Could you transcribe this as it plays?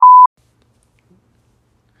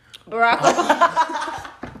Barack Obama.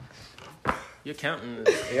 You're counting.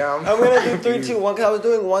 Yeah, I'm gonna do 3, 2, 1 because I was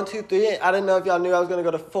doing 1, 2, 3. I didn't know if y'all knew I was gonna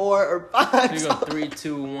go to 4 or 5. You go 3,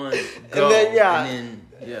 2, 1, go. And then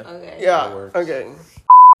Okay. Yeah. Okay.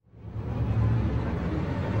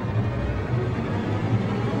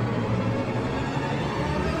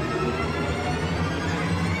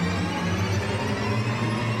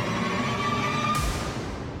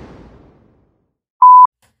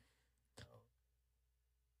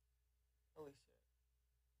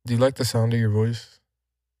 Do you like the sound of your voice?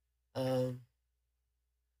 Yeah.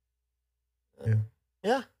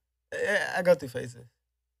 I go through phases.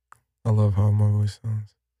 I love how my voice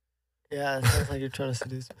sounds. Yeah, it sounds like you're trying to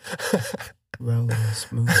seduce me. Rolling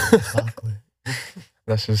smooth chocolate.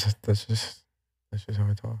 That's just how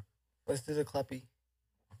I talk. Let's do the clappy.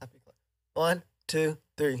 Clap. 1, 2,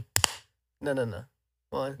 3. No.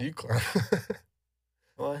 1. You clap.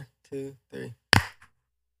 1, 2, 3.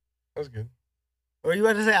 That's good. Were you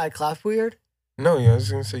about to say I clap weird? No, yeah, I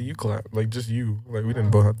was gonna say you clap, like just you. Like we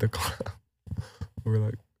didn't both have to clap. We were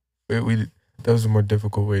like, we did, that was a more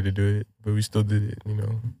difficult way to do it, but we still did it, you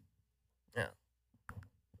know. Yeah.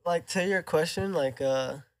 Like to your question, like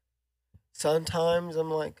sometimes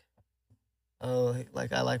I'm like, oh,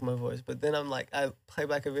 like I like my voice, but then I'm like, I play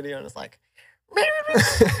back a video and it's like,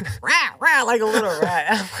 rah, like a little rat.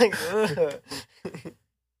 I'm like,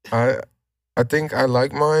 ugh. I think I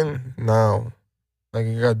like mine now. Like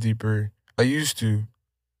it got deeper. I used to.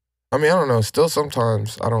 I mean, I don't know. Still,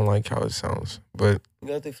 sometimes I don't like how it sounds, but You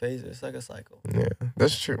go through phases. It's like a cycle. yeah,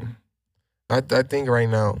 that's true. I think right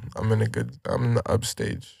now I'm in the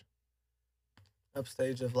upstage.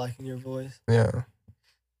 Upstage of liking your voice. Yeah,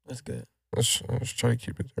 That's good. let's try to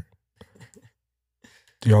keep it there.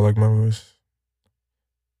 Do y'all like my voice?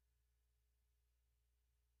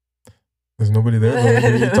 There's nobody there. But who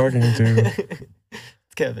are you talking to?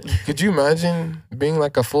 It's Kevin. Could you imagine being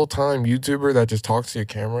like a full-time YouTuber that just talks to your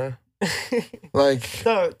camera? Like,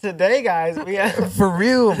 So today, guys, we have for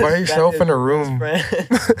real, by yourself in a room. friend.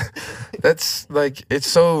 That's like, it's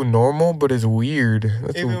so normal, but it's weird.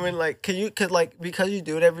 That's Even when like, because you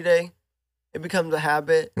do it every day, it becomes a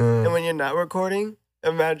habit. And when you're not recording,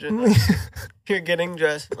 imagine like, you're getting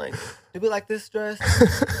dressed. Like, do we like this dress?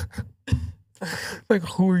 like,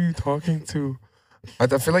 who are you talking to? I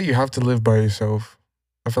feel like you have to live by yourself.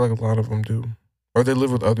 I feel like a lot of them do, or they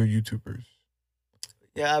live with other YouTubers.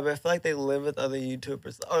 Yeah, but I feel like they live with other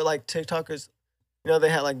YouTubers or like TikTokers. You know, they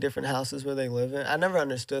have like different houses where they live in. I never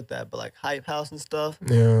understood that, but like Hype House and stuff.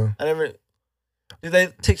 Yeah, Do they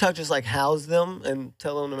TikTok just like house them and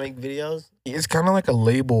tell them to make videos? it's kind of like a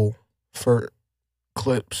label for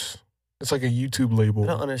clips. It's like a YouTube label. I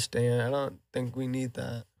don't understand. I don't think we need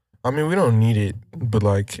that. I mean, we don't need it, but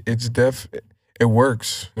like, it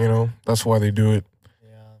works. You know, that's why they do it.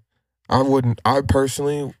 Yeah. I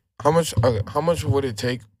personally, how much would it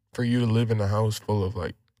take for you to live in a house full of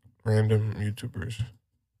like random YouTubers?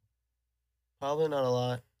 Probably not a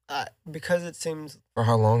lot. Because it seems, For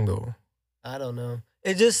how long though? I don't know.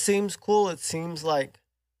 It just seems cool. It seems like,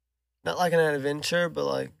 not like an adventure, but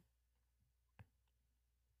like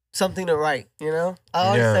something to write, you know? I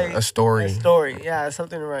always say a story. A story, yeah,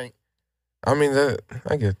 something to write. I mean,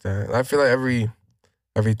 I get that. I feel like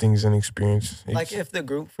everything's an experience. Like if the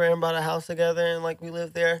group friend bought a house together and like we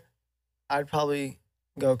lived there, I'd probably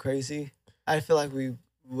go crazy. I feel like we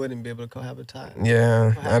wouldn't be able to cohabitate.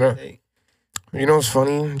 Yeah, I don't. You know what's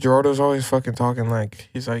funny? Gerardo's always fucking talking like,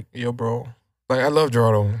 he's like, yo, bro. Like, I love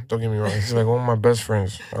Gerardo. Don't get me wrong. He's like one of my best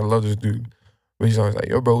friends. I love this dude. But he's always like,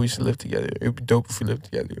 yo, bro, we should live together. It'd be dope if we lived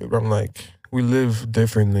together. But I'm like, we live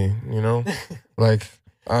differently, you know? Like,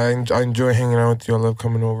 I enjoy hanging out with you. I love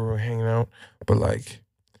coming over and hanging out. But, like,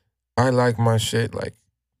 I like my shit. Like,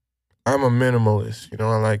 I'm a minimalist, you know?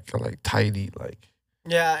 I like tidy, like,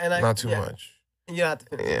 yeah, and not too much. You have to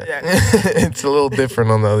finish it. Yeah. Yeah. It's a little different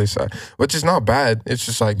on the other side, which is not bad. It's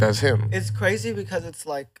just like, that's him. It's crazy because it's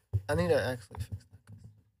like, I need to actually fix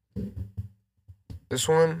that. This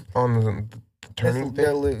one on the turning They're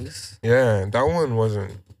thing. loose. Yeah, that one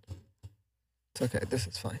wasn't. It's okay. This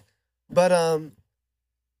is fine. But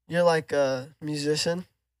you're like a musician,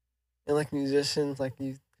 and like musicians, like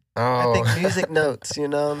you. I think music notes, you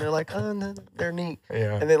know, and they're like, oh, no, they're neat.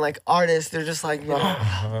 Yeah. And then like artists, they're just like, you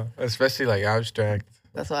know. Especially like abstract.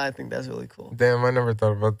 That's why I think that's really cool. Damn, I never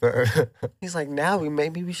thought about that. He's like, now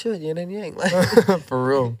maybe we should, yin and yang. Like, For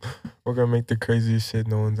real. We're going to make the craziest shit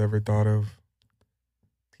no one's ever thought of.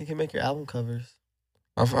 he can make your album covers.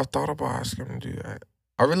 I've thought about asking him to do that.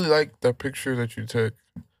 I really like that picture that you took.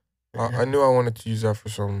 I knew I wanted to use that for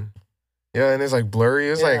some. Yeah, and it's like blurry.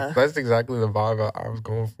 It's like, that's exactly the vibe I was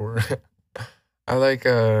going for. I like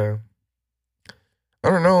I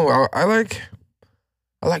don't know. I like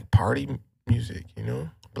party music, you know.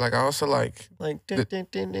 But like I also like Like the, like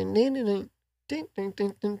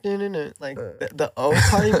the old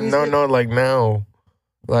party music. no, like now,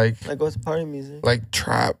 like what's party music? like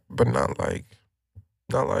trap, but not like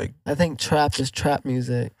I think trap is trap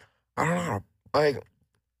music. I don't know. Like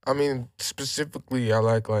I mean specifically, I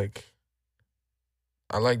like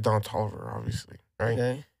Don Toliver, obviously, right?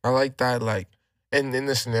 Okay. I like that, like, and in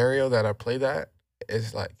the scenario that I play that,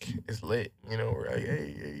 it's like it's lit, you know. We're like,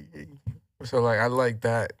 hey. So like, I like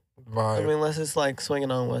that vibe. I mean, unless it's like swinging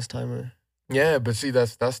on Westheimer. Yeah, but see,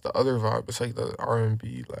 that's the other vibe. It's like the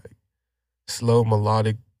R&B, like slow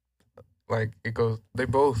melodic, like it goes. They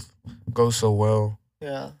both go so well.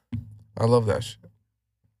 Yeah. I love that shit.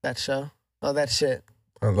 That show. Oh, that shit.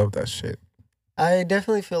 I love that shit. I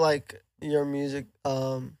definitely feel like your music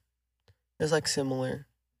is like similar,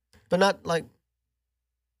 but not like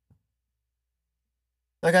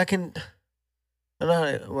I can. I don't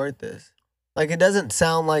know how to word this. Like it doesn't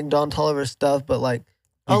sound like Don Toliver stuff, but like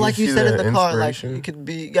like you see said in the the car, like inspiration. it could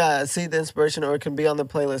be see the inspiration, or it can be on the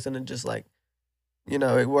playlist and it just like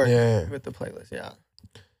it works with the playlist. Yeah.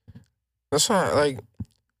 That's why like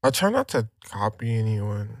I try not to copy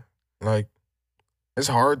anyone. Like it's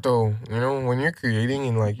hard though, you know, when you're creating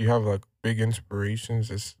and like you have like big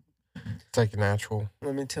inspirations, it's like natural.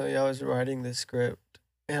 Let me tell you, I was writing this script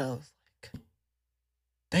and I was like,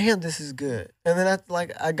 damn, this is good. And then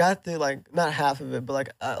I got through like not half of it, but like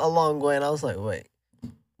a long way, and I was like, wait,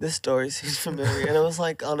 this story seems familiar. And it was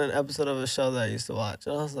like on an episode of a show that I used to watch,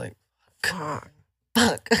 and I was like,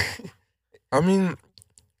 fuck. I mean,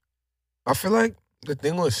 I feel like the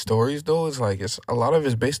thing with stories though is like it's a lot of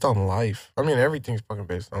it's based on life. I mean, everything's fucking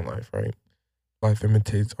based on life, right? Life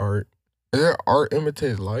imitates art. Is there art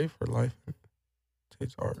imitates life or life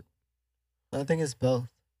imitates art? I think it's both.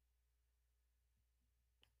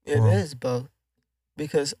 It is both,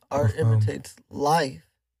 because art imitates life,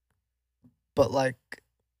 but like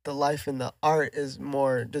the life in the art is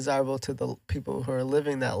more desirable to the people who are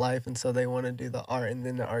living that life, and so they want to do the art, and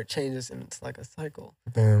then the art changes, and it's like a cycle.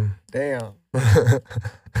 Damn.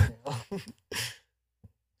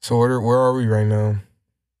 So where are we right now?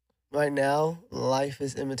 Right now, life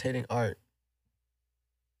is imitating art.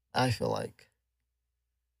 I feel like.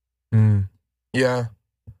 Yeah,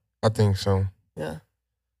 I think so. Yeah.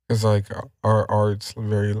 It's like our art's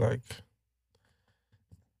very like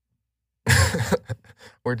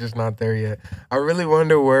we're just not there yet. I really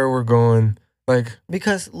wonder where we're going. Like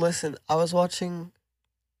because listen, I was watching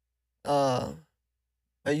a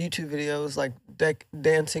YouTube video. It was like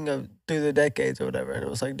dancing through the decades or whatever, and it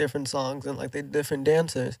was like different songs and like the different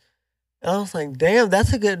dancers. And I was like, damn,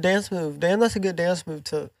 that's a good dance move. Damn, that's a good dance move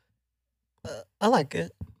too. I like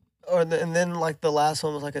it. And then like the last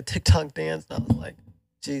one was like a TikTok dance, and I was like,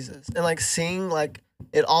 Jesus. And like seeing like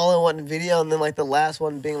it all in one video, and then like the last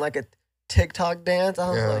one being like a TikTok dance,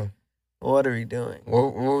 I was like, what are we doing?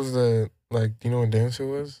 What was the, like, do you know what dance it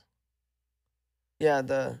was? Yeah,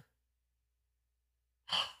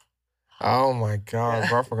 oh my God,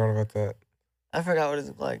 bro, I forgot about that. I forgot what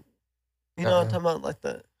it's like. You know what I'm talking about? Like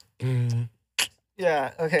the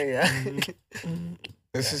yeah, okay, yeah.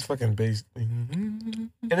 This is fucking based.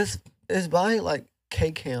 And it's by like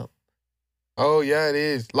K-Camp. Oh yeah, it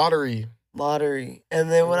is. Lottery.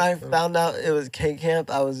 And then when I found out it was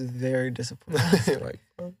K-Camp, I was very disappointed. Like,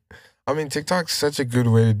 I mean, TikTok's such a good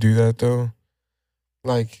way to do that though.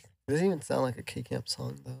 Like, it doesn't even sound like a K-Camp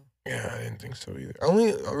song though. Yeah, I didn't think so either. The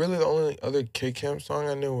only other K-Camp song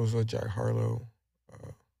I knew was with Jack Harlow.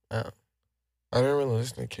 I didn't really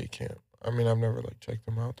listen to K-Camp. I mean, I've never like checked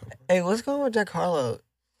them out. Hey, what's going on with Jack Harlow?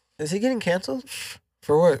 Is he getting canceled?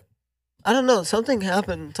 For what? I don't know. Something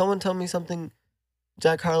happened. Someone told me something.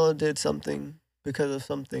 Jack Harlow did something because of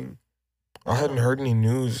something. I hadn't heard any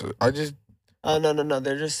news. I just. Oh, no.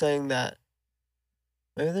 They're just saying that.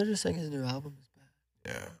 Maybe they're just saying his new album is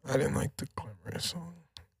bad. Yeah, I didn't like the glamorous song.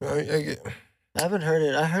 I haven't heard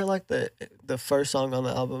it. I heard like the first song on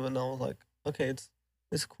the album, and I was like, okay,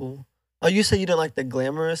 it's cool. Oh, you said you didn't like the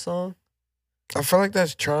glamorous song? I feel like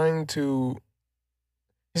that's trying to.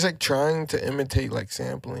 He's like trying to imitate like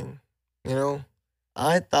sampling, you know?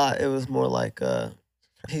 I thought it was more like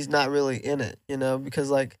he's not really in it, you know, because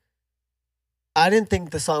like I didn't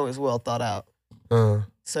think the song was well thought out.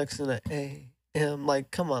 Sex in the AM,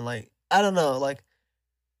 like come on, like I don't know.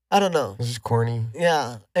 This is corny.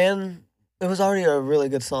 Yeah, and it was already a really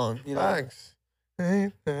good song, you know.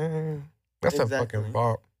 Thanks. That's a fucking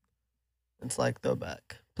bop. It's like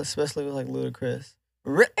throwback, especially with like Ludacris.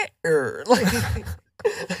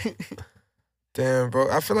 Damn, bro.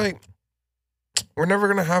 I feel like We're never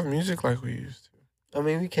gonna have music like we used to. I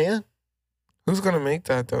mean, we can. Who's gonna make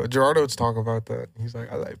that though? Gerardo would talk about that. He's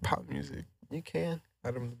like, I like pop music. You can.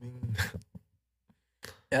 Adam Levine.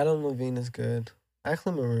 Adam Levine is good.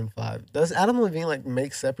 Actually, Maroon 5. Does Adam Levine like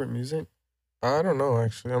make separate music? I don't know.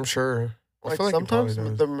 Actually, I'm sure. Like, I feel like sometimes he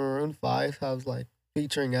the Maroon 5 has like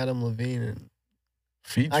featuring Adam Levine, and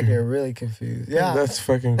feature. I get really confused. Yeah, that's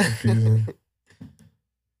fucking confusing.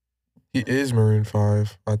 He is Maroon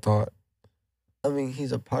 5. I thought. I mean,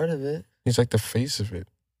 he's a part of it. He's like the face of it.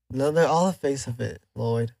 No, they're all the face of it,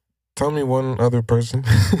 Lloyd. Tell me one other person.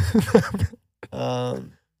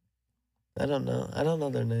 I don't know. I don't know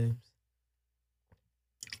their names.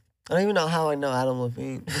 I don't even know how I know Adam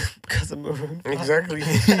Levine because of Maroon 5. Exactly.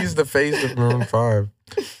 He's the face of Maroon 5.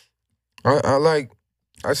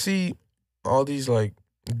 I see all these like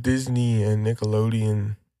Disney and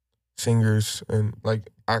Nickelodeon singers and like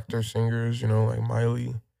actor singers, you know, like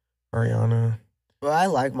Miley, Ariana. Well, I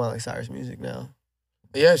like Miley Cyrus music now.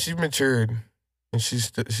 Yeah, she's matured, and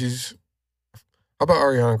she's. How about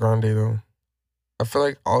Ariana Grande though? I feel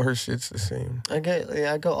like all her shit's the same. I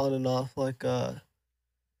go on and off like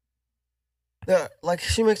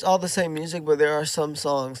she makes all the same music, but there are some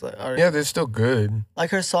songs that are they're still good.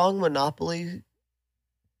 Like her song Monopoly.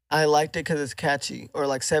 I liked it because it's catchy, or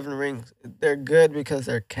like Seven Rings. They're good because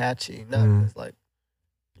they're catchy, not because like,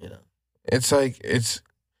 you know. It's like it's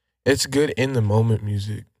good in the moment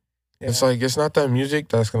music. Yeah. It's like it's not that music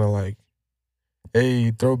that's gonna like,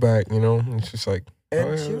 hey, throwback, you know. It's just like.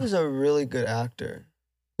 And she was a really good actor.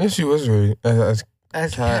 Yeah, she was really as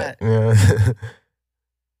Cat. Yeah.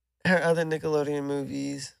 Her other Nickelodeon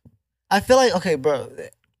movies. I feel like, okay, bro,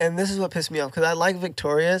 and this is what pissed me off, because I like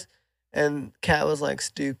Victorious, and Cat was like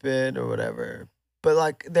stupid or whatever. But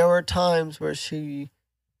like there were times where she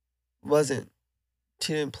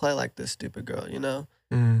didn't play like this stupid girl, you know?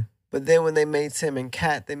 Mm. But then when they made Sam and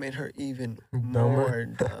Cat, they made her even more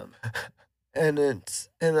dumb. And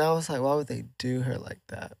I was like, why would they do her like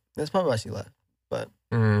that? That's probably why she left. But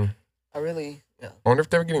I really, yeah. I wonder if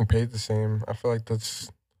they're getting paid the same. I feel like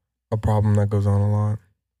that's a problem that goes on a lot.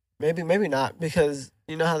 Maybe not, because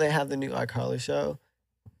you know how they have the new iCarly show?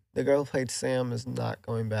 The girl who played Sam is not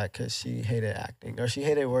going back because she hated acting, or she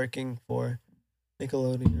hated working for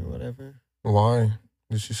Nickelodeon or whatever. Why?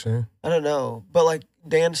 Did she say? I don't know. But like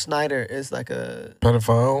Dan Snyder is like a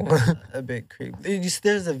pedophile. A big creep.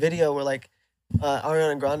 There's a video where like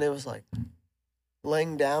Ariana Grande was like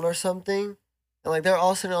laying down or something, and like they're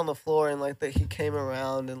all sitting on the floor, and like he came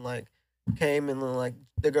around and like came, and then like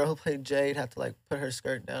the girl who played Jade had to like put her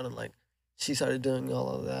skirt down, and like she started doing all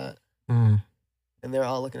of that, and they're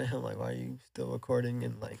all looking at him like, why are you still recording?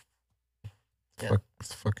 And like, yeah,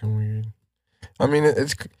 it's fucking weird. I mean,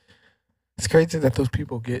 it's crazy that those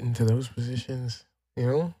people get into those positions. You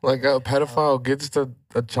know, like a pedophile gets to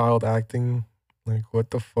a child acting. Like,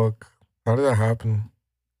 what the fuck? How did that happen?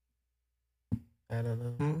 I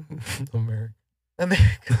don't know. America.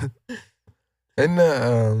 And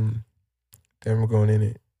damn, we're going in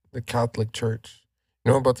it. The Catholic Church.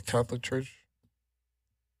 You know about the Catholic Church?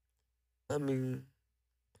 I mean,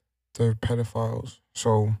 they're pedophiles.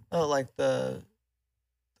 So. Oh, like the.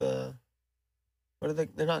 What are they?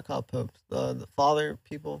 They're not called popes. The father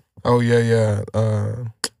people. Oh yeah.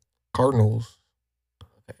 Cardinals.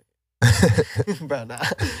 Bro, nah,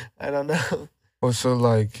 I don't know. Well, so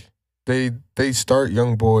like they start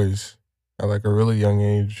young boys at like a really young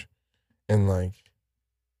age, and like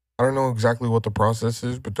I don't know exactly what the process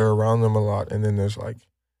is, but they're around them a lot, and then there's like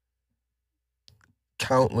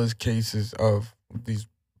countless cases of these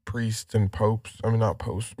priests and popes. I mean, not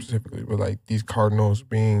popes specifically, but like these cardinals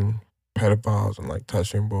being pedophiles and like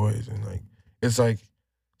touching boys, and like it's like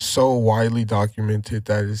so widely documented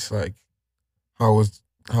that it's like how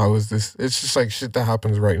is this? It's just like shit that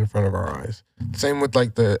happens right in front of our eyes. Same with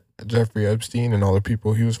like the Jeffrey Epstein and all the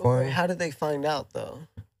people he was flying. How did they find out though?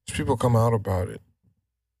 Just people come out about it,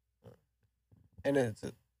 and it's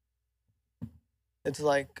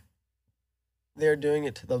like they're doing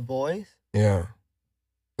it to the boys. Yeah,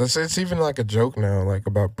 it's even like a joke now, like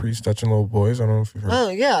about priests touching little boys. I don't know if you've heard. Oh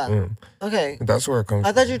yeah. Okay. That's where it comes.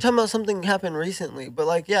 I thought you were talking about something happened recently, but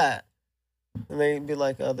like yeah, and they'd be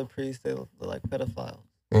like other priests. They're like pedophiles.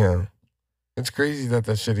 Yeah. It's crazy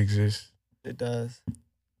that shit exists. It does.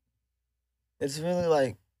 It's really,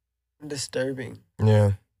 like, disturbing.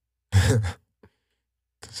 Yeah. To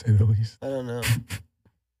say the least. I don't know.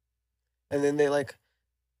 And then they, like...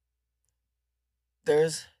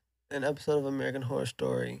 There's an episode of American Horror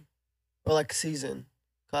Story, or, like, season,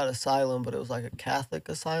 called Asylum, but it was, like, a Catholic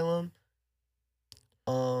asylum.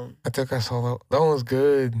 I think I saw that. That one was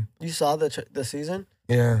good. You saw the season?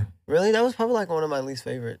 Yeah. Really? That was probably like one of my least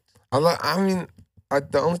favorites. The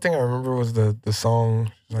only thing I remember was the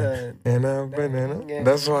song. Like, banana. Yeah.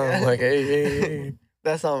 That's why I'm like, hey.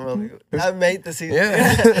 That song really. I made the season.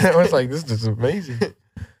 Yeah. I was like, this is amazing.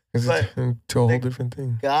 It's to a whole different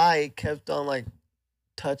thing. Guy kept on like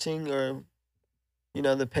touching or,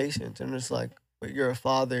 the patients, and it's like, but you're a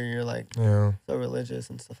father, you're like so religious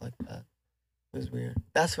and stuff like that. It was weird.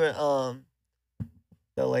 That's where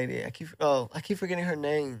the lady I keep forgetting her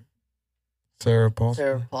name. Sarah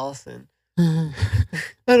Paulson. I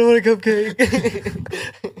don't want a cupcake.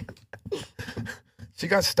 She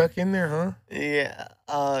got stuck in there, huh? Yeah,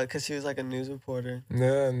 because she was like a news reporter.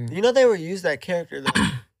 Yeah. They were used that character though.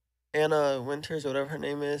 Anna Winters, or whatever her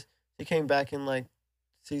name is. She came back in like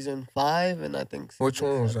season 5, and I think. Which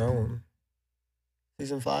one was that one?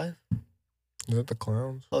 Season 5. Is that the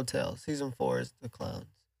clowns? Hotel. Season 4 is the clowns.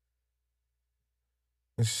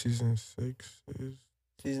 And season 6 is.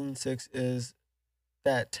 Season 6 is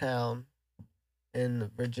that town in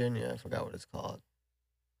Virginia. I forgot what it's called.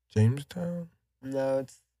 Jamestown? No,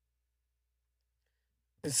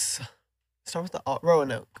 it's start with the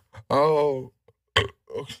Roanoke. Oh,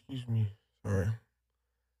 excuse me. Sorry.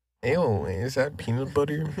 Ew, is that peanut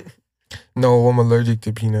butter? No, I'm allergic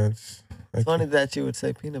to peanuts. It's funny that you would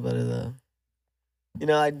say peanut butter, though.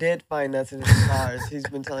 I did find nuts in his cars. He's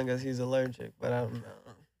been telling us he's allergic, but I don't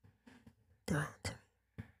know.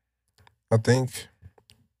 I think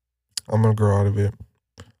I'm going to grow out of it.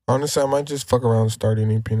 Honestly, I might just fuck around and start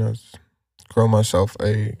eating peanuts. Grow myself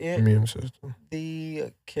a immune system.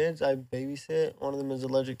 The kids I babysit, one of them is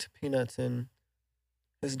allergic to peanuts, and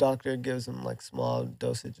his doctor gives them like small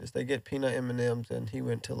dosages. They get peanut M&Ms, and he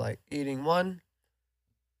went to like eating one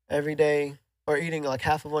every day, or eating like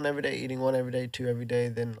half of one every day, eating one every day, 2 every day,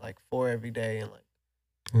 then like 4 every day, and like.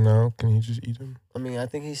 No, can he just eat them? I mean, I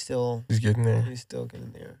think he's getting there. He's still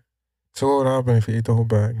getting there. So what would happen if he ate the whole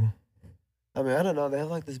bag? I mean, I don't know. They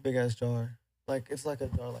have like this big ass jar, like it's like a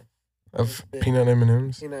jar like. Of peanut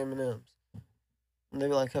M&Ms? Peanut M&Ms. And they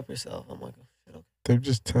be like, help yourself. I'm like, oh, shit, okay. They're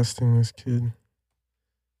just testing this kid.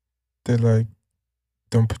 They're like,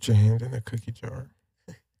 don't put your hand in a cookie jar.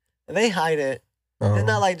 And they hide it. Oh. They're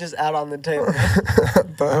not like just out on the table.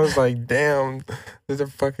 I was like, damn. They're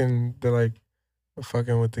fucking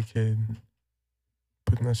with the kid.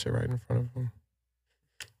 Putting that shit right in front of him.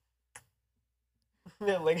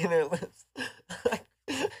 Yeah, licking their lips.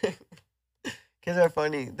 Kids are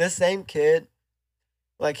funny. This same kid,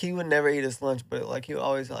 like, he would never eat his lunch, but like he would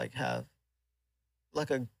always like have like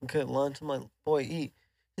a good lunch. I'm like, boy, eat.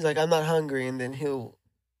 He's like, I'm not hungry, and then he'll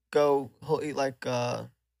eat like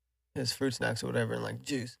his fruit snacks or whatever, and like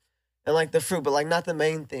juice and like the fruit, but like not the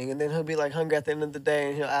main thing. And then he'll be like hungry at the end of the day,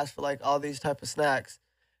 and he'll ask for like all these type of snacks.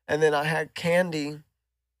 And then I had candy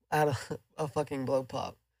out of a fucking blow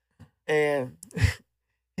pop, and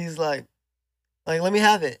he's like, let me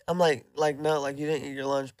have it. I'm like, no, like, you didn't eat your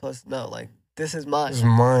lunch, plus, no, like, this is mine. This is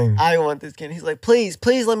mine. I want this candy. He's like, please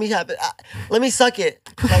let me have it. Let me suck it,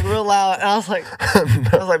 like, real loud. And I was like,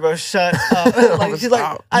 bro, shut up. Like, she's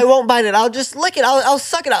like, I won't bite it. I'll just lick it. I'll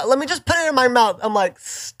suck it out. Let me just put it in my mouth. I'm like,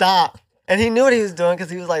 stop. And he knew what he was doing because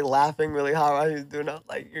he was, like, laughing really hard while he was doing it. I was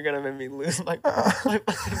like, you're going to make me lose my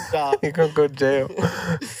fucking job. You're going to go to jail.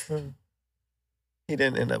 He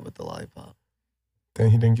didn't end up with the lollipop. Then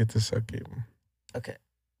he didn't get to suck it. Okay.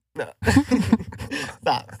 No.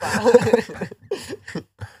 Stop.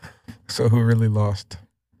 So who really lost?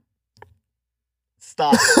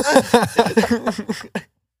 Stop.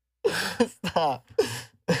 Stop.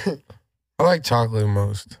 I like chocolate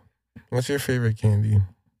most. What's your favorite candy?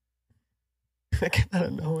 I came out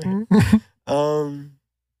of nowhere.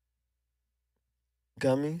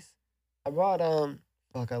 Gummies. I brought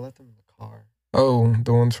I left them in the car. Oh,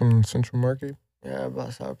 the ones from Central Market? Yeah, I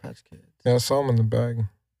bought Sour Patch Kids. Yeah, I saw them in the bag.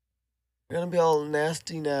 We're gonna be all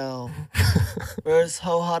nasty now. Where it's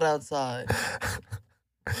so hot outside.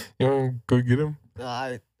 You want to go get him? No,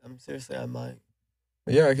 I'm seriously, I might.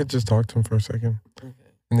 Yeah, I could just talk to him for a second. Okay.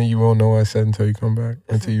 And then you won't know what I said until you come back,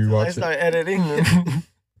 until you watch I start editing.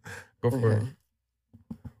 Go for it.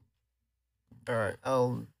 All right.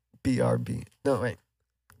 BRB. No, wait.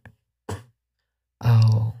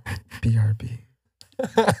 BRB.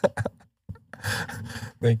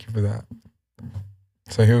 Thank you for that.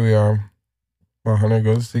 So here we are. My hunter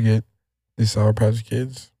goes to get these Sour Patch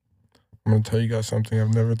Kids. I'm going to tell you guys something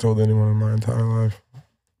I've never told anyone in my entire life.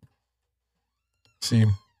 See,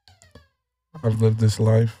 I've lived this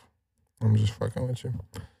life. I'm just fucking with you.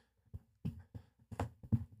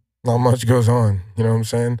 Not much goes on, you know what I'm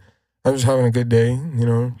saying? I'm just having a good day, you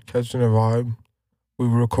know, catching a vibe. We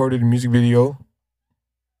recorded a music video.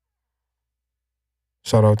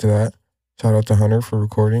 Shout out to that. Shout out to Hunter for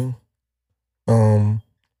recording.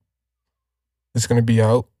 It's gonna be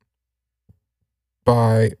out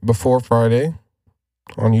before Friday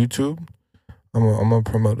on YouTube. I'm gonna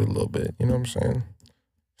promote it a little bit. You know what I'm saying?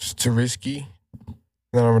 It's too risky.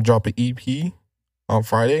 Then I'm gonna drop an EP on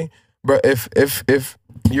Friday. But if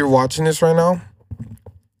you're watching this right now,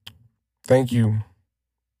 thank you.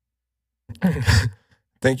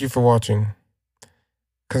 Thank you for watching.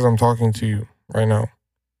 Because I'm talking to you right now.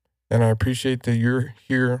 And I appreciate that you're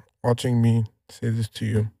here watching me say this to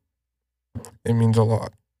you. It means a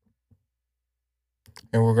lot.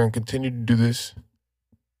 And we're going to continue to do this.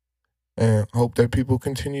 And hope that people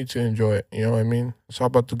continue to enjoy it. You know what I mean? It's all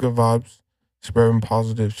about the good vibes. Spreading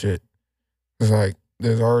positive shit. It's like,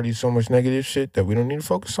 there's already so much negative shit that we don't need to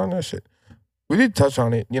focus on that shit. We did touch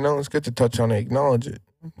on it. You know, it's good to touch on it, acknowledge it.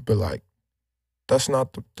 But like, that's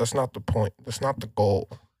not the point. That's not the goal.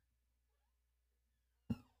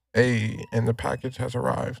 Hey, and the package has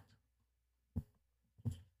arrived.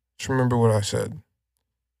 Just remember what I said.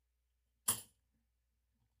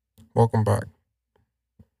 Welcome back.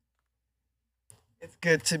 It's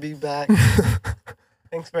good to be back.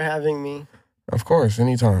 Thanks for having me. Of course,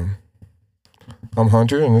 anytime. I'm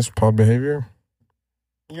Hunter, and this is Pod Behavior.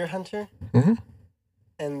 You're Hunter? Mm-hmm.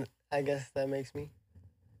 And I guess that makes me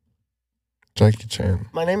Jackie Chan.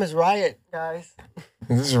 My name is Riot, guys.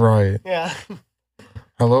 This is Riot. Yeah.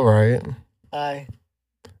 Hello, Riot. Hi.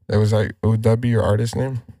 That was like, would that be your artist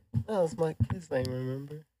name? That was my kid's name,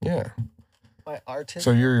 remember? Yeah. My artist?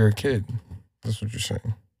 So you're your kid. That's what you're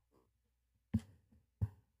saying.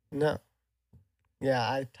 No. Yeah,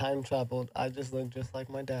 I time traveled. I just look just like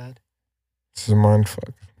my dad. This is a mind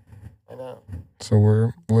fuck. I know. So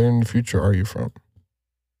where in the future are you from?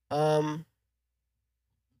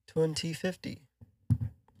 2050.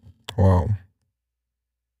 Wow.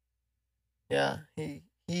 Yeah,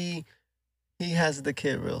 he has the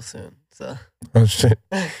kid real soon. So. Oh shit.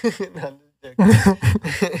 No, I'm just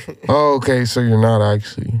joking. Oh, okay. So you're not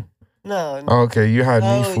actually. No. Oh, okay, you had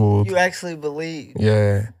me fooled. You actually believe.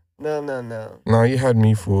 Yeah. No. No, you had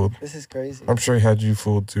me fooled. This is crazy. I'm sure he had you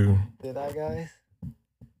fooled too. Did I, guys?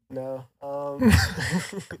 No.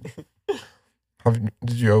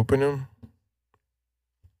 Did you open him?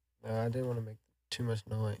 No, I didn't want to make too much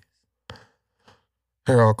noise.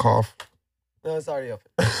 Here, I'll cough. No, it's already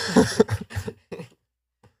open.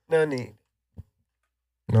 No need.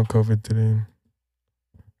 No COVID today.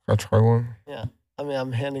 I'll try one. Yeah. I mean,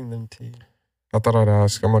 I'm handing them to you. I thought I'd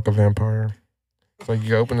ask. I'm like a vampire. It's like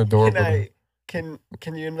you open the door. Can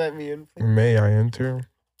you invite me in, please? May I enter?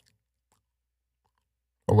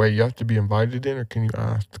 Oh, wait, you have to be invited in, or can you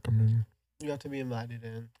ask to come in? You have to be invited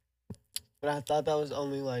in. But I thought that was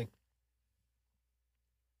only like...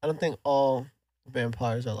 I don't think all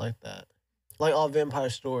vampires are like that. Like all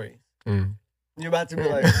vampire stories. Mm. You're about to be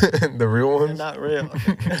like... The real ones? They're not real.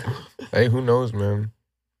 Hey, who knows, man?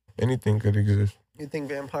 Anything could exist. You think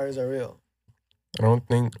vampires are real?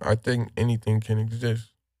 I think anything can exist.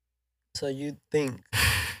 So you think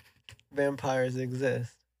vampires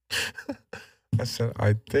exist? I said,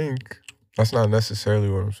 I think. That's not necessarily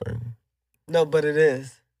what I'm saying. No, but it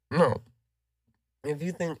is. No. If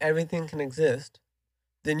you think everything can exist,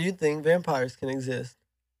 then you think vampires can exist.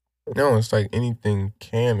 No, it's like anything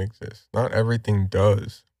can exist. Not everything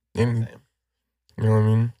does. You know what I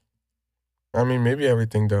mean? I mean, maybe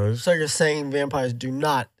everything does. So you're saying vampires do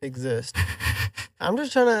not exist? I'm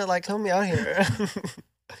just trying to, like, help me out here.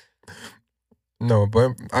 No,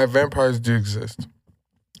 but vampires do exist.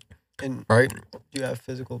 And right? Do you have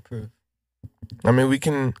physical proof? I mean,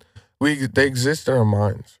 they exist in our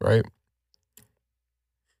minds, right?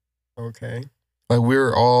 Okay. Like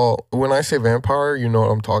when I say vampire, you know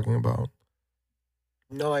what I'm talking about.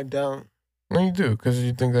 No, I don't. No, you do, because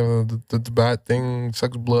you think that the bad thing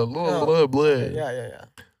sucks blood. Blood. Okay, yeah.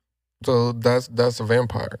 So that's a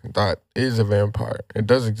vampire. That is a vampire. It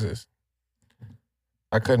does exist.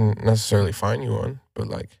 I couldn't necessarily find you one, but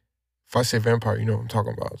like, if I say vampire, you know what I'm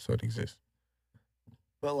talking about, so it exists.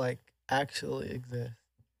 But like, actually exists.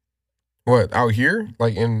 What, out here?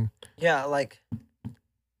 Like in... Yeah, like,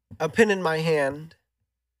 a pen in my hand,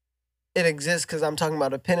 it exists because I'm talking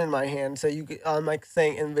about a pen in my hand. So I'm like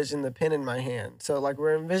saying envision the pen in my hand. So like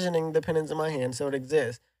we're envisioning the pen in my hand, so it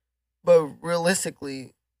exists. But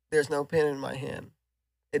realistically, there's no pen in my hand.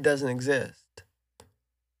 It doesn't exist.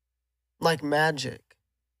 Like magic.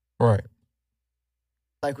 Right.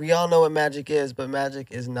 Like we all know what magic is, but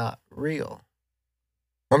magic is not real.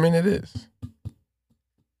 I mean, it is.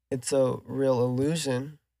 It's a real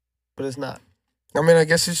illusion, but it's not. I mean, I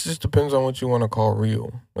guess it just depends on what you want to call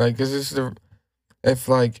real. Like, cause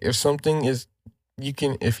if something is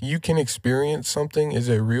if you can experience something, is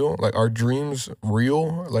it real? Like, are dreams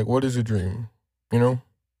real? Like, what is a dream? You know?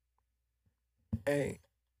 Hey,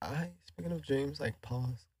 speaking of dreams, like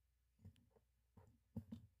pause.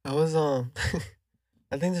 I was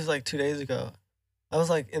I think this was like 2 days ago. I was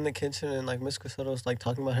like in the kitchen and like Miss Crisotto was like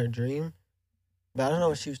talking about her dream, but I don't know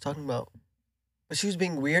what she was talking about. But she was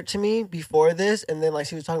being weird to me before this, and then like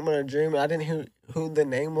she was talking about her dream, and I didn't hear who the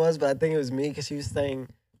name was, but I think it was me because she was saying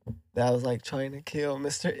that I was like trying to kill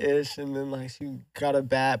Mr. Ish, and then like she got a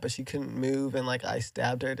bat, but she couldn't move, and like I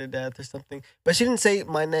stabbed her to death or something. But she didn't say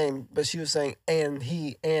my name, but she was saying and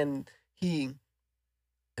he, and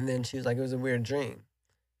then she was like it was a weird dream.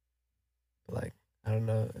 But, like I don't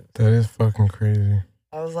know. That is fucking crazy.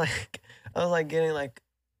 I was like getting like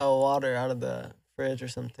a water out of the fridge or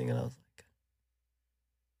something, and I was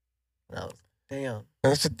damn.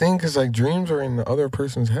 That's the thing, because like dreams are in the other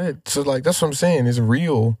person's head. So like that's what I'm saying. It's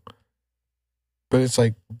real, but it's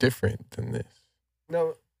like different than this.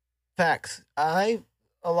 No, facts. A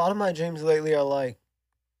lot of my dreams lately are like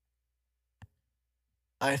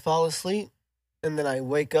I fall asleep and then I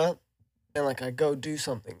wake up and like I go do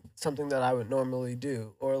something that I would normally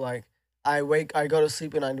do, or like I go to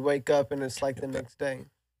sleep and I wake up and it's like the next day,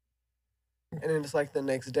 and then it's like the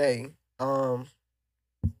next day. Damn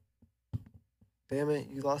it,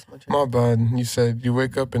 you lost my train. My bad. You said you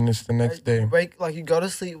wake up and it's the next day. You go to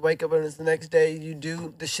sleep, wake up, and it's the next day. You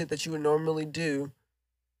do the shit that you would normally do,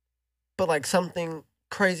 but like something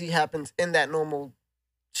crazy happens in that normal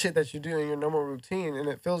shit that you do in your normal routine, and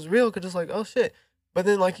it feels real because it's like, oh shit. But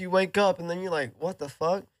then like you wake up and then you're like, what the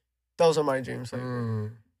fuck? Those are my dreams.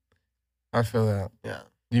 I feel that. Yeah.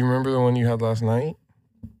 Do you remember the one you had last night?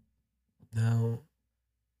 No.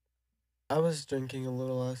 I was drinking a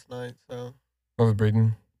little last night, so. Oh, with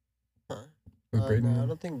Braden? Huh? With Braden? No, I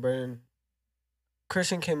don't think Braden.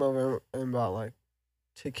 Christian came over and bought like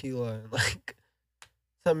tequila and like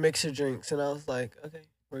some mixer drinks, and I was like, okay,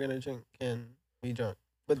 we're gonna drink and be drunk.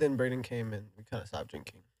 But then Braden came and we kind of stopped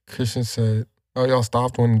drinking. Christian said, oh, y'all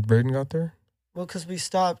stopped when Braden got there? Well, because we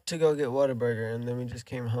stopped to go get Whataburger, and then we just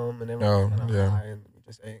came home and everyone was kind of high and we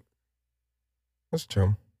just ate. That's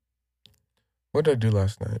chill. What did I do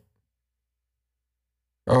last night?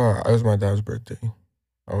 Oh, it was my dad's birthday.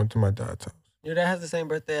 I went to my dad's house. Your dad has the same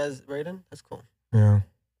birthday as Braden? That's cool. Yeah.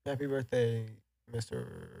 Happy birthday,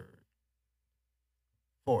 Mr.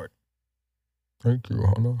 Ford. Thank you,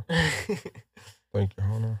 Hannah. Thank you,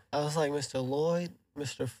 Hannah. I was like, Mr. Lloyd,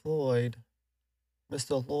 Mr. Floyd,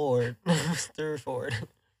 Mr. Lord, Mr. Ford.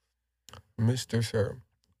 Mr. Sir.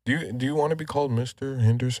 Do you want to be called Mr.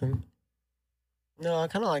 Henderson? No, I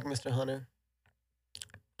kind of like Mr. Hunter.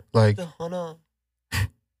 Like Mr. Hunter.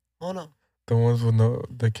 Hunter. The ones with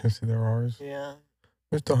they can't see their R's? Yeah.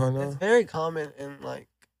 Mr. Hunter. It's very common in like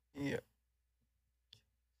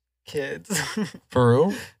kids. For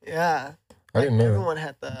real? Yeah. I didn't know everyone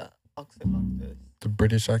had the accent like this. The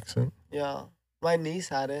British accent? Yeah. My niece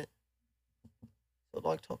had it. So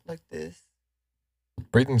like talk like this.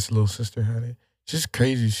 Braden's little sister had it. She's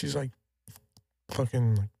crazy. She's like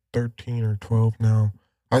fucking like 13 or 12 now.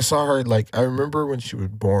 I saw her like, I remember when she was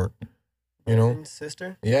born. You know? Braden's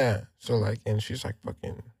sister? Yeah. So like, and she's like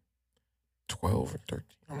fucking 12 or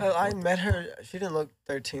 13. I met her. She didn't look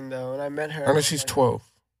 13 though, and I met her. I know she's 12.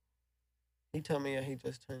 He told me she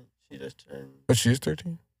just turned. But she is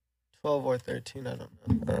 13? 12 or 13, I don't know.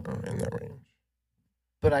 In that range.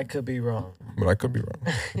 But I could be wrong. At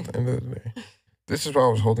the end of the day. This is why I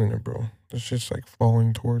was holding it, bro. It's just like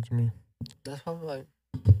falling towards me. That's probably like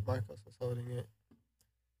Marcos was holding it.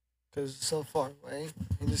 Because it's so far away.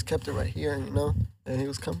 He just kept it right here, you know? And he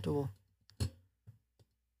was comfortable.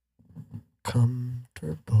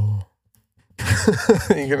 Comfortable.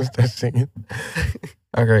 You're going to start singing?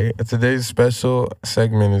 Okay, today's special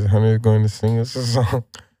segment is Hunter going to sing us a song.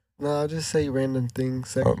 No, I'll just say random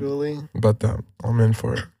things sexually. But I'm in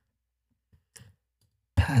for it.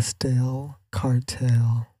 Pastel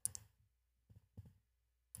Cartel.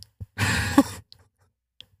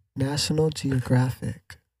 National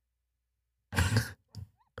Geographic.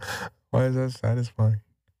 Why is that satisfying?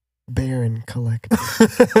 Baron Collective.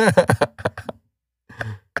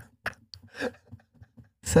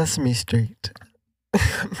 Sesame Street.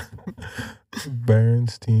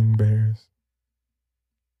 Berenstein Bears.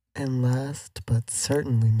 And last but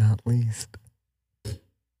certainly not least,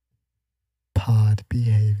 Pod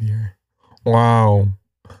Behavior. Wow.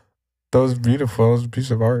 That was beautiful. That was a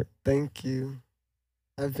piece of art. Thank you.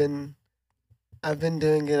 I've been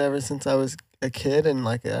doing it ever since I was a kid, and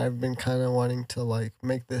like I've been kind of wanting to like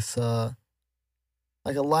make this like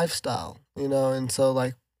a lifestyle, you know, and so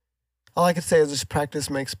like all I could say is just practice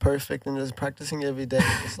makes perfect, and just practicing every day.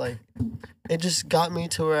 It's like it just got me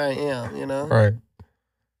to where I am, you know? Right.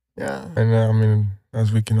 Yeah. And I mean,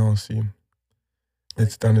 as we can all see,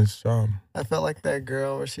 it's done its job. I felt like that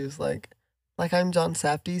girl where she was like I'm John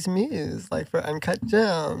Safdie's muse, like for Uncut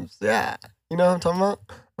Gems. Yeah. You know what I'm talking about?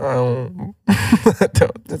 I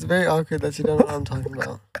don't. It's very awkward that you don't know what I'm talking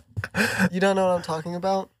about. You don't know what I'm talking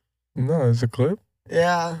about? No, it's a clip.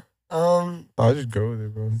 Yeah. I'll just go with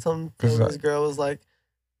it, bro. Some famous girl was like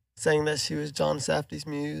saying that she was John Safdie's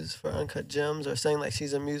muse for Uncut Gems, or saying like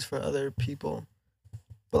she's a muse for other people,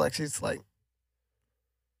 but like she's like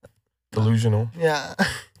delusional. Yeah.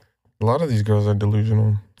 A lot of these girls are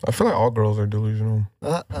delusional. I feel like all girls are delusional.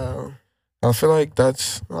 Uh-oh. I feel like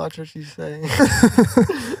that's... Watch what you say.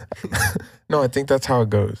 No, I think that's how it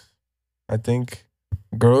goes. I think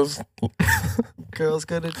girls... Girls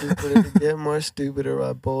go to Jupiter to get more stupider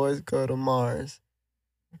while boys go to Mars.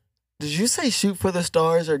 Did you say shoot for the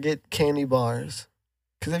stars or get candy bars?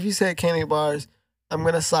 Because if you said candy bars, I'm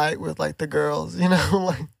going to side with like the girls, you know?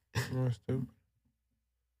 Like more stupid.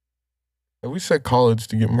 We said college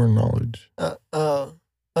to get more knowledge. Oh,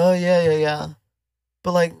 yeah.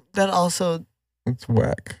 But like that also, it's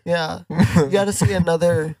whack. Yeah, you got to see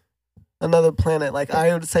another planet. Like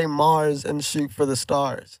I would say Mars and shoot for the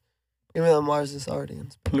stars, even though Mars is already in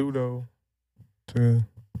space. Pluto to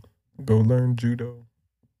go learn judo.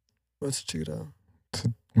 What's judo? It's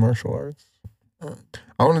martial arts.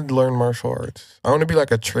 I wanted to learn martial arts. I want to be like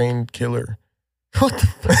a trained killer. What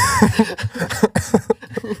the?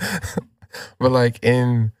 But like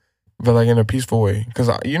in a peaceful way, because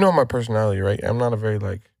you know my personality, right? I'm not a very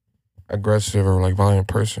like aggressive or like violent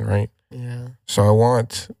person, right? Yeah. So I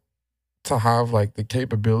want to have like the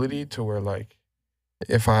capability to where like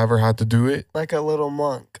if I ever had to do it, like a little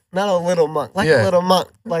monk, not a little monk, like a little monk,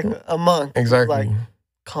 like a monk, exactly, like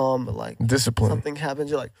calm, but like discipline. Something happens,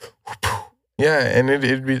 you're like, yeah, and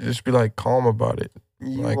it'd be just be like calm about it.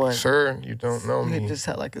 Sir, you don't know me. You just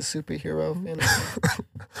had like a superhero fantasy.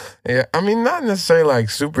 Yeah, I mean, not necessarily like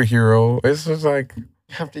superhero. It's just like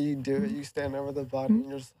after you do it, you stand over the body and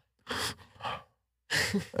you're just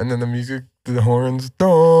and then the music, the horns,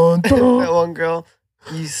 dun, dun. That one girl,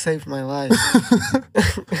 you saved my life.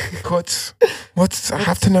 What's? I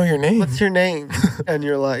have to know your name. What's your name? And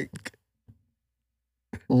you're like,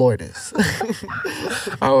 Lourdes.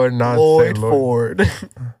 I would not Lloyd say Ford.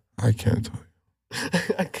 I can't tell you.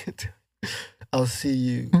 I can't tell you. I'll see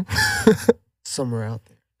you somewhere out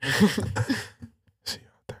there. See you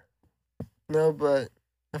out there. No, but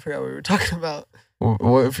I forgot what we were talking about.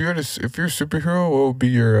 Well, if you're a superhero, what would be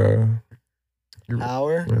your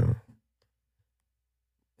power? Yeah.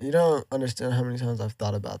 You don't understand how many times I've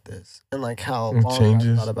thought about this and like how it long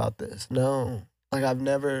changes. I've thought about this. No, like I've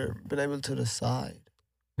never been able to decide.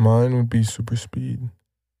 Mine would be super speed.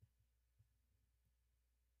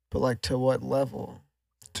 But like to what level?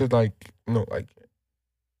 To like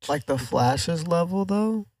like the Flash's level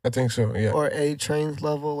though? I think so, yeah. Or A-Train's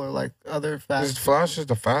level or like other fast. Flash is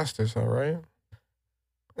the fastest, all right?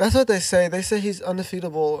 That's what they say. They say he's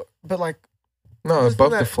undefeatable, but like no,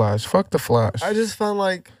 above the Flash. Fuck the Flash. I just found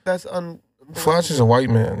like that's Flash is a white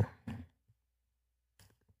man.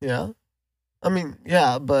 Yeah. I mean,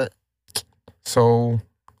 yeah, but so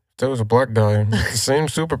if there was a black guy with the same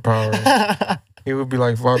superpower. He would be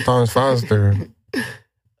like 5 times faster.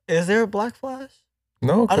 Is there a black Flash?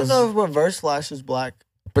 No, I don't know if Reverse Flash is black.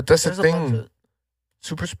 But that's the thing.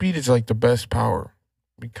 Super speed is like the best power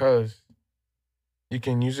because you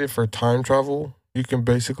can use it for time travel. You can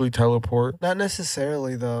basically teleport. Not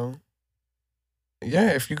necessarily, though. Yeah,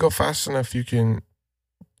 if you go fast enough, you can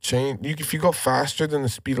change. If you go faster than the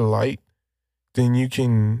speed of light, then you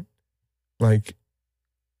can like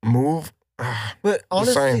move. But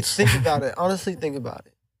honestly, think about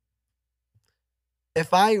it.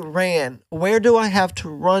 If I ran, where do I have to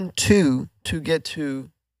run to get to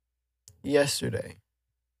yesterday?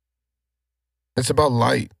 It's about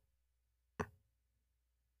light.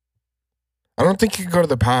 I don't think you can go to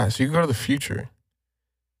the past. You can go to the future.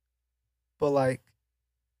 But like...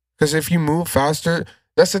 Because if you move faster...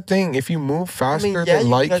 That's the thing. If you move faster, then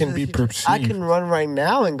light can be perceived. I can run right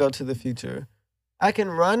now and go to the future. I can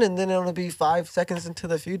run and then it'll be 5 seconds into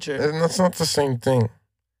the future. And that's not the same thing.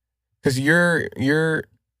 Because you're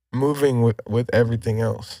moving with everything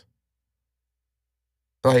else.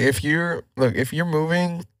 Like if you're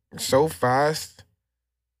moving so fast,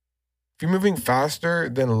 if you're moving faster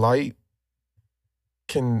than light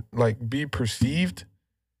can like be perceived,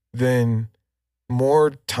 then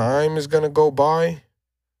more time is gonna go by.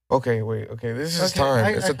 Okay, wait. Okay, this is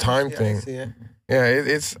time. It's a time thing. I see it. Yeah,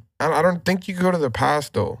 it's. I don't think you go to the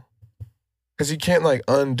past though. Because you can't like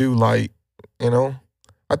undo light, you know?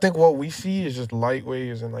 I think what we see is just light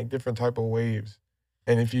waves and like different type of waves.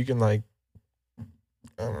 And if you can like,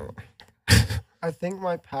 I don't know. I think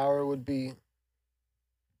my power would be,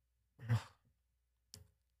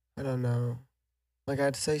 I don't know. Like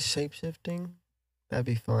I'd say shapeshifting. That'd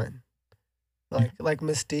be fun. Like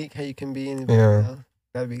Mystique, how you can be anybody else.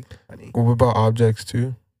 That'd be funny. What about objects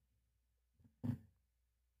too?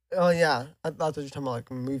 Oh yeah, I thought you were talking about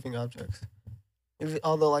like moving objects.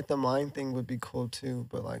 Although like the mind thing would be cool too,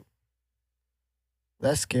 but like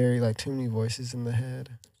that's scary. Like too many voices in the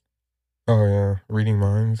head. Oh yeah, reading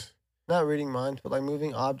minds. Not reading minds, but like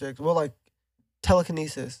moving objects. Well, like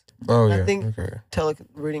telekinesis. Oh yeah, I think okay.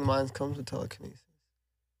 Reading minds comes with telekinesis.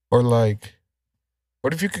 Or like,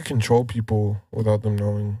 what if you could control people without them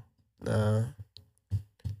knowing? Nah.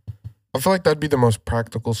 I feel like that'd be the most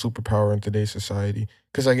practical superpower in today's society.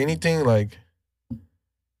 Cause like anything like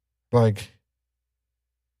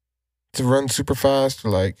to run super fast or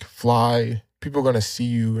like fly, people are gonna see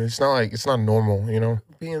you. It's not normal, you know?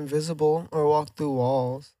 Be invisible or walk through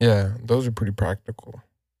walls. Yeah, those are pretty practical.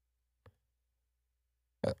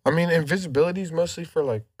 I mean, invisibility is mostly for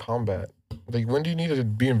like combat. Like, when do you need to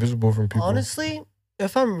be invisible from people? Honestly,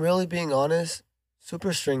 if I'm really being honest,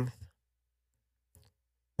 super strength.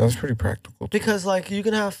 That's pretty practical. Because like you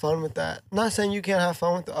can have fun with that. Not saying you can't have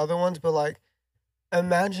fun with the other ones, but like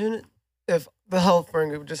imagine if the whole friend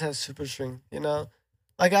group just has super strength, you know?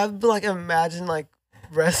 Like I'd like imagine like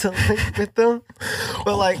wrestling with them,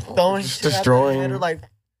 but like throwing just shit destroying, at their head or like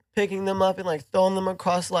picking them up and like throwing them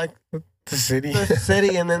across like the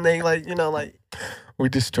city, and then they like like we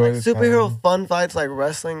destroy like, superhero fun fights like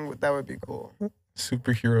wrestling. That would be cool.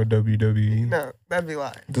 Superhero WWE. No, that'd be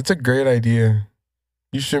live. That's a great idea.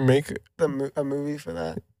 You should make a movie for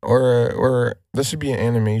that, or this should be an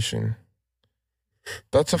animation.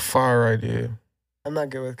 That's a fire idea. I'm not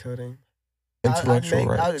good with coding. Intellectual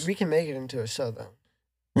rights. We can make it into a show though.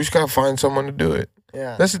 We just gotta find someone to do it.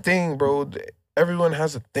 Yeah, that's the thing, bro. Everyone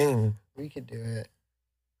has a thing. We could do it.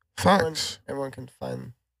 Facts. Everyone can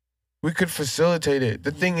find. We could facilitate it.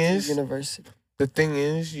 The thing is, university.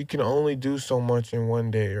 You can only do so much in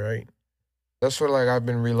one day, right? That's what like I've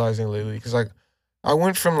been realizing lately. Cause like I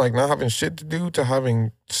went from like not having shit to do to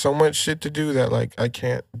having so much shit to do that like I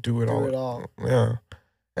can't do it all. Yeah,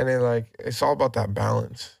 and then like it's all about that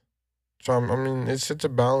balance. So I mean, it's such a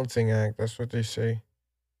balancing act. That's what they say.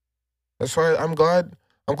 That's why I'm glad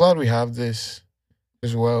we have this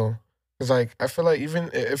as well. Cause like I feel like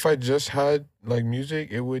even if I just had like music,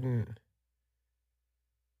 it wouldn't.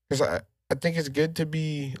 Cause I think it's good to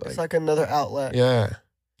be like. It's like another outlet. Yeah.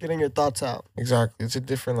 Getting your thoughts out. Exactly. It's a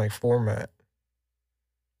different like format.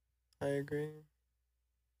 I agree.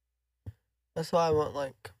 That's why I want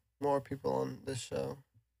like more people on this show.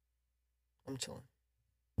 I'm chilling.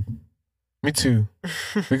 Me too.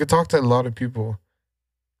 We could talk to a lot of people.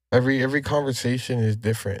 Every conversation is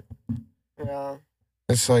different. Yeah.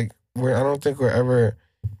 It's like I don't think we're ever,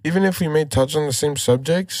 even if we may touch on the same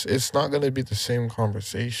subjects, it's not gonna be the same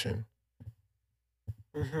conversation.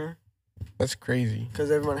 Mhm. That's crazy. Because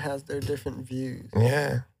everyone has their different views.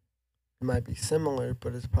 Yeah. It might be similar,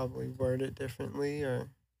 but it's probably worded differently. Or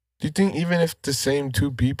do you think even if the same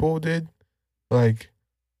two people did, like,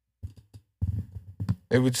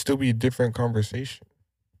 it would still be a different conversation?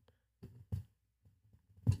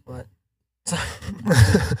 What?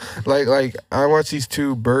 like I watch these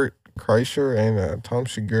two, Bert Kreischer and Tom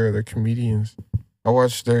Segura. They're comedians. I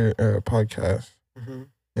watched their podcast,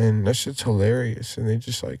 and that shit's hilarious. And they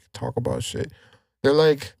just like talk about shit. They're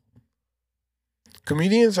like.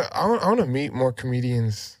 Comedians, I want to meet more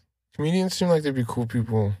comedians. Comedians seem like they'd be cool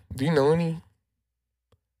people. Do you know any?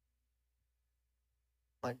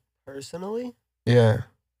 Like, personally? Yeah.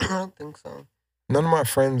 I don't think so. None of my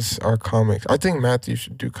friends are comics. I think Matthew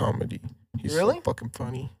should do comedy. He's really so fucking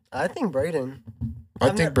funny. I think Brayden.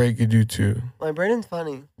 I think Brayden could do too. Like, Brayden's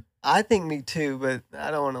funny. I think me too, but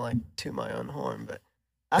I don't want to like toot my own horn, but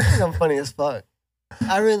I think I'm funny as fuck.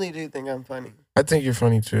 I really do think I'm funny. I think you're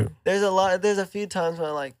funny too. There's a few times when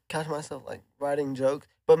I like catch myself like writing jokes,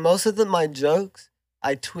 but most of my jokes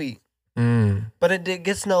I tweet. But it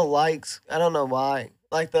gets no likes. I don't know why.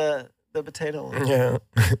 Like the potato one. Yeah.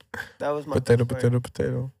 That was my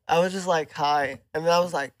potato. I was just like, hi. And then I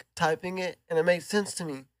was like typing it and it made sense to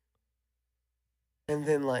me. And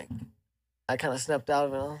then like I kind of snapped out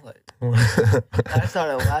of it. I was like, I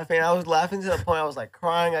started laughing. I was laughing to the point I was like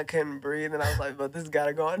crying. I couldn't breathe. And I was like, but this got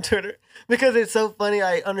to go on Twitter. Because it's so funny.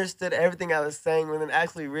 I understood everything I was saying. When then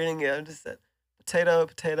actually reading it, I just said, potato,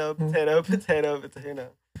 potato, potato, potato, potato.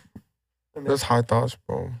 That's high thoughts,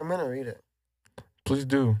 bro. I'm going to read it. Please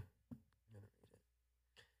do.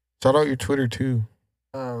 Shout out your Twitter too.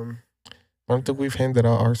 I don't think we've handed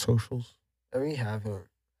out our socials. We haven't.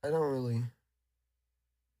 I don't really.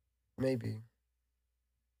 Maybe.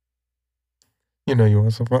 You know you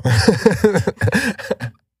want some fun.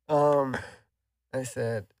 I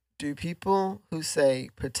said, do people who say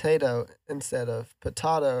potato instead of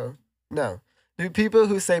potato? No. Do people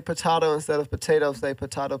who say potato instead of potato say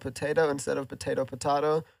potato potato instead of potato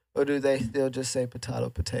potato, or do they still just say potato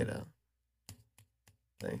potato?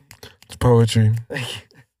 It's poetry. Thank you.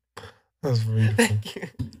 That's beautiful. Thank you.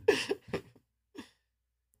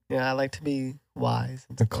 Yeah, I like to be wise.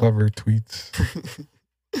 The clever tweets.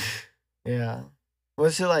 Yeah.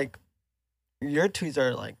 What's your like? Your tweets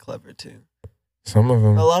are like clever too. Some of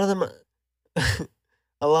them. A lot of them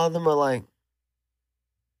are like,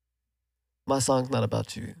 my song's not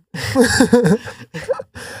about you.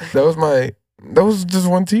 That was just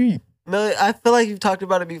one tweet. No, I feel like you've talked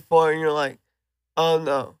about it before, and you're like, oh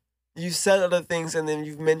no. You said other things, and then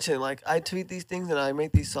you've mentioned like, I tweet these things and I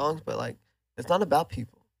make these songs, but like, it's not about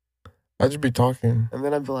people. I just be talking. And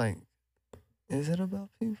then I'd be like, is it about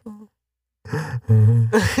people?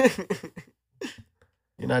 Mm-hmm.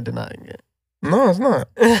 You're not denying it. No, it's not.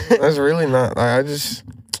 That's really not. Like,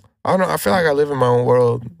 I don't know. I feel like I live in my own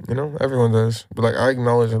world. You know, everyone does. But like, I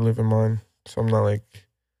acknowledge I live in mine. So I'm not like,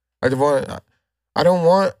 I don't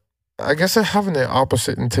want. I guess I'm having the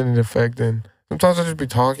opposite intended effect. And sometimes I just be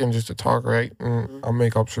talking just to talk, right? And I'll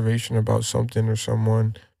make observation about something or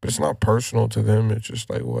someone, but it's not personal to them. It's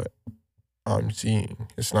just like what I'm seeing.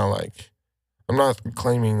 It's not like I'm not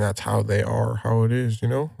claiming that's how they are, how it is. You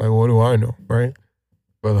know, like what do I know, right?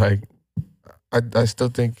 But like, I still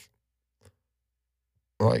think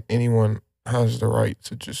like anyone has the right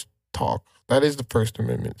to just talk. That is the First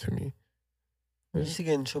Amendment to me. I used to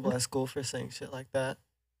get in trouble at school for saying shit like that.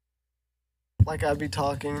 Like I'd be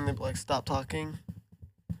talking and they'd be like, stop talking.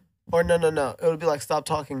 Or no. It would be like, stop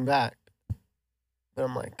talking back. But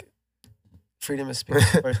I'm like, freedom of speech,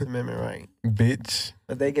 First Amendment right. Bitch.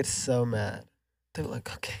 But they get so mad. They're like,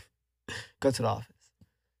 okay, go to the office.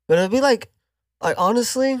 But it'd be like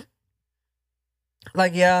honestly,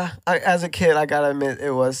 like, yeah, as a kid, I gotta admit,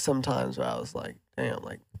 it was sometimes where I was like, damn,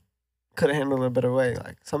 like, could have handled it a better way.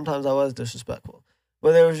 Like, sometimes I was disrespectful.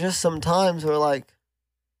 But there was just some times where, like,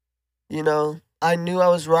 you know, I knew I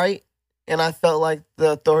was right, and I felt like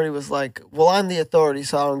the authority was like, well, I'm the authority,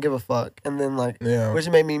 so I don't give a fuck. And then, like, which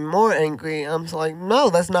made me more angry. I'm just like,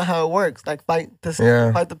 no, that's not how it works. Like, fight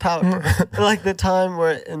the power. Like, the time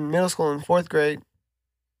where in middle school, in 4th grade,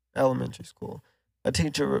 elementary school, a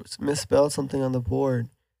teacher misspelled something on the board,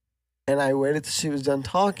 and I waited till she was done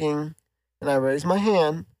talking, and I raised my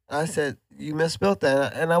hand, and I said, you misspelled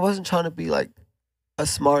that, and I wasn't trying to be, like, a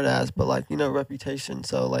smart ass, but, like, you know, reputation,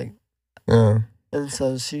 so, like, and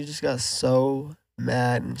so she just got so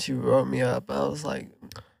mad, and she wrote me up. I was like,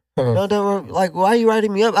 no, don't, like, why are you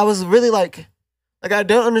writing me up? I was really, like, I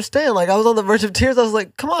don't understand, like, I was on the verge of tears. I was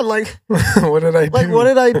like, come on, like, what did I do? Like, what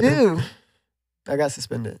did I do? I got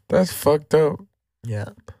suspended. That's fucked up. Yeah.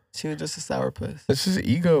 She was just a sourpuss. That's just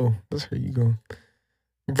ego. That's her ego.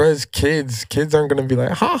 Bro, it's kids. Kids aren't going to be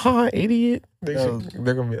like, ha ha, idiot. They're going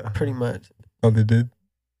to be like, pretty much. Oh, they did?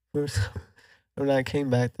 When I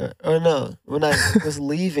came back there. Oh, no. When I was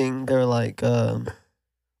leaving, they were like,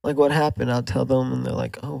 what happened? I'll tell them, and they're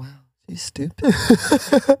like, oh, wow, she's stupid.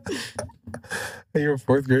 You're in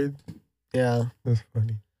 4th grade? Yeah. That's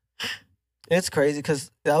funny. It's crazy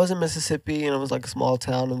because I was in Mississippi and it was like a small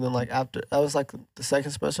town. And then like after, I was like the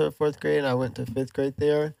second semester of 4th grade and I went to 5th grade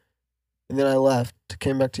there. And then I left,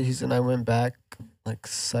 came back to Houston. I went back like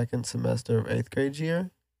second semester of 8th grade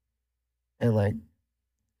year. And like,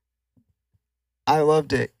 I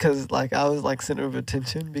loved it because like I was like center of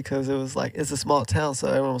attention because it was like, it's a small town. So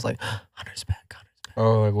everyone was like, Hunter's back.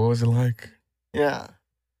 Oh, like what was it like? Yeah.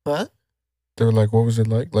 What? They were like, what was it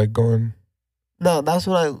like? Like going? No, that's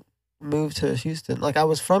when I moved to Houston. Like I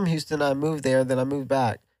was from Houston, I moved there, then I moved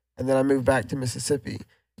back, and then I moved back to Mississippi,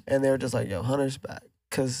 and they were just like, "Yo, Hunter's back,"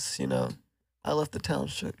 because you know, I left the town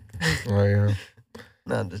shook. Oh yeah.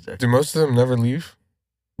 No, I'm just joking. Do most of them never leave?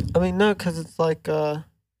 I mean, no, because it's like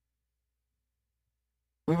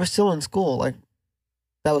we were still in school. Like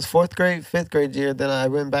that was 4th grade, 5th grade year. Then I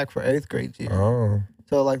went back for 8th grade year. Oh.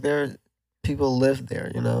 So like people lived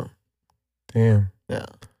there, you know. Damn. Yeah.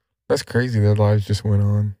 That's crazy. Their lives just went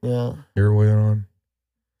on. Yeah. Your went on.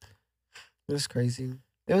 It was crazy.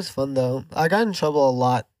 It was fun, though. I got in trouble a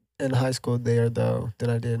lot in high school there, though, than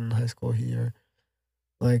I did in high school here.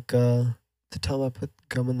 Like, the time I put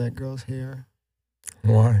gum in that girl's hair.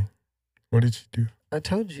 Why? What did she do? I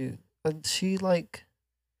told you. She wouldn't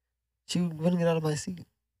get out of my seat.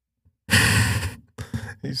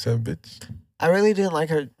 He said, bitch. I really didn't like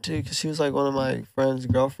her too because she was like one of my friend's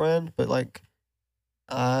girlfriend, but like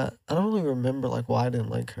I don't really remember like why I didn't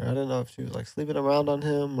like her. I didn't know if she was like sleeping around on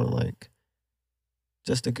him or like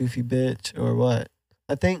just a goofy bitch or what.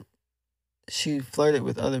 I think she flirted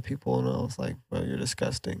with other people and I was like, bro, you're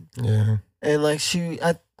disgusting. Yeah. And like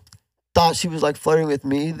I thought she was like flirting with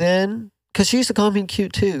me then because she used to call me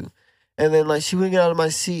cute too. And then like she wouldn't get out of my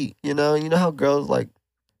seat, you know how girls like,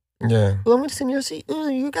 yeah. well, I'm gonna sit in your seat. Ooh,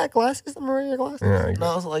 you got glasses? I'm wearing your glasses. Yeah, And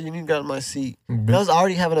I was like, you need to get out of my seat. And I was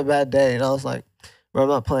already having a bad day, and I was like, bro, I'm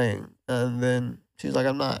not playing. And then she was like,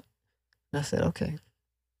 I'm not. And I said, okay.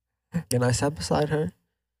 And I sat beside her,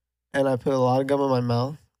 and I put a lot of gum in my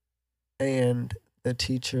mouth, and the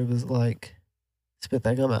teacher was like, spit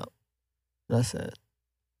that gum out. And I said,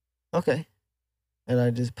 okay. And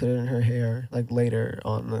I just put it in her hair, like later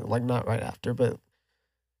on, like not right after, but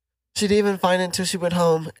she didn't even find it until she went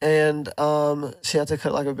home, and she had to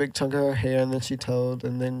cut like a big chunk of her hair, and then she told,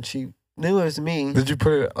 and then she knew it was me. Did you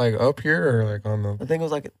put it like up here or like on the? I think it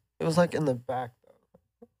was like in the back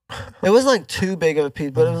though. It wasn't like too big of a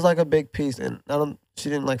piece, but it was like a big piece, and she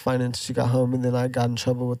didn't like find it until she got home, and then I got in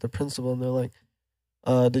trouble with the principal, and they're like,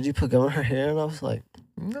 "Did you put gum in her hair?" And I was like,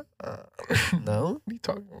 No. "No." What are you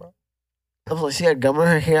talking about? I was like, she had gum in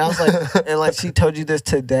her hair. I was like, and like she told you this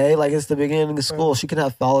today, like it's the beginning of school. She could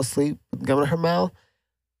have fall asleep with gum in her mouth.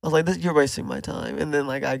 I was like, you're wasting my time. And then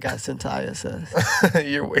like I got sent to ISS.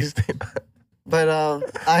 You're wasting. But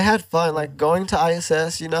I had fun like going to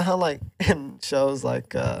ISS. You know how like in shows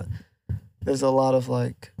like there's a lot of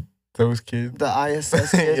like those kids, the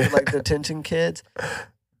ISS kids, yeah. like detention kids.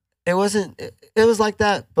 It wasn't. It was like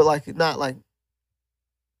that, but like not like.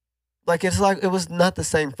 Like, it's like, it was not the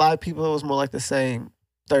same 5 people. It was more like the same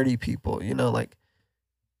 30 people, you know, like,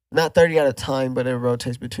 not 30 at a time, but it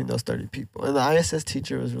rotates between those 30 people. And the ISS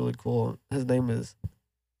teacher was really cool. His name is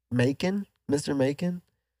Macon, Mr. Macon.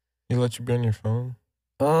 He let you be on your phone?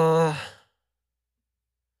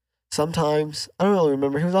 Sometimes. I don't really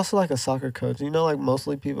remember. He was also like a soccer coach. You know, like,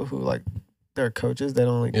 mostly people who, like, they're coaches, they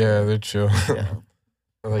don't like. Yeah, they're chill. Yeah.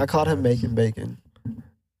 I called him Macon Bacon.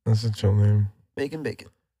 That's a chill name. Macon Bacon.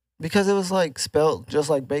 Because it was like spelled just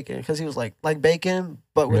like bacon. Because he was like bacon,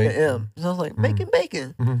 but with an M. So I was like, bacon,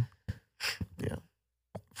 bacon. Mm-hmm. Yeah.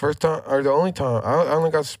 First time, or the only time, I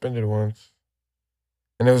only got suspended once.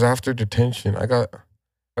 And it was after detention. So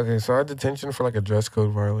I had detention for like a dress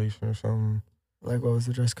code violation or something. Like, what was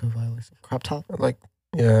the dress code violation? Crop top? Like,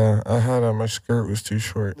 yeah, I had, my skirt was too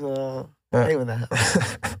short. I hate when that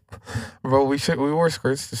happens. Bro, we wore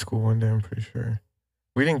skirts to school one day, I'm pretty sure.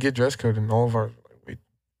 We didn't get dress code and all of ours.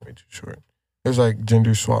 Way too short. It was like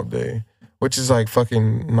gender swap day, which is like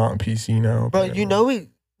fucking not PC now. But you know,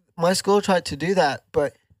 my school tried to do that,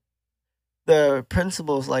 but the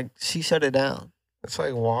principal's like, she shut it down. It's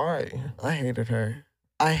like, why? I hated her.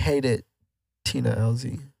 I hated Tina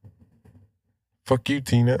LZ. Fuck you,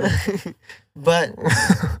 Tina. But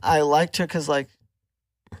I liked her because like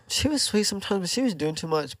she was sweet sometimes, but she was doing too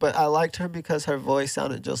much. But I liked her because her voice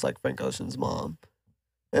sounded just like Frank Ocean's mom.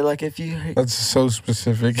 And like if you That's so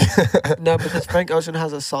specific. No, because Frank Ocean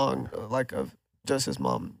has a song like of just his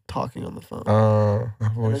mom talking on the phone.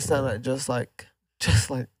 And it sounded just like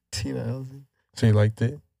Tina Elsie. So you liked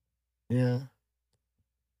it? Yeah.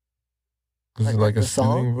 Was it like a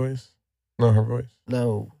soothing song? voice? No, her voice.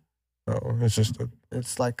 No. Oh, it's just a.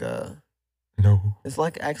 It's like a. No. It's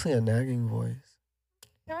like actually a nagging voice.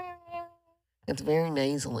 It's very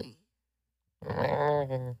nasally.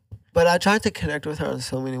 But I tried to connect with her in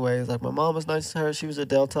so many ways. Like, my mom was nice to her. She was a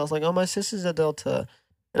Delta. I was like, oh, my sister's a Delta.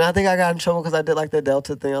 And I think I got in trouble because I did, like, the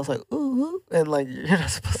Delta thing. I was like, ooh. And, like, you're not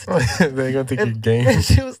supposed to do They're going to take your game. And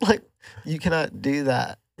she was like, you cannot do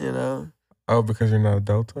that, you know? Oh, because you're not a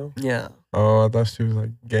Delta? Yeah. Oh, I thought she was,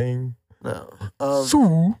 like, gang. No.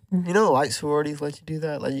 So? You know, white sororities let you do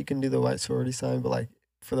that? Like, you can do the white sorority sign, but, like,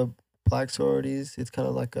 for the black sororities, it's kind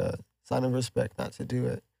of like a sign of respect not to do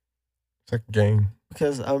it. It's like a gang.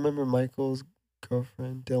 Because I remember Michael's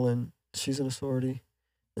girlfriend, Dylan, she's in a sorority,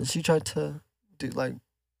 and she tried to do, like,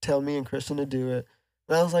 tell me and Christian to do it.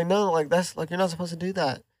 And I was like, no, like, that's, like, you're not supposed to do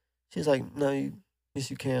that. She's like, no, yes,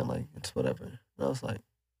 you can. Like, it's whatever. And I was like,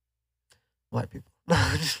 white people.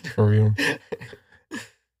 For real.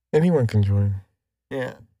 Anyone can join.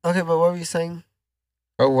 Yeah. Okay, but what were you saying?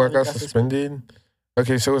 Oh, where I got suspended?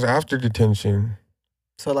 Okay, so it was after detention.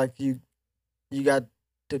 So, like, you got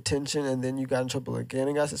detention and then you got in trouble again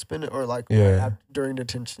and got suspended? Or, like, yeah. During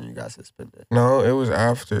detention you got suspended? No, it was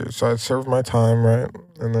after. So I served my time, right?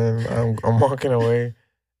 And then I'm walking away.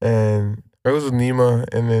 And it was with Nima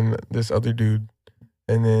and then this other dude.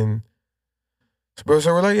 And then, bro,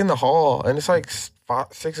 so we're, like, in the hall. And it's, like,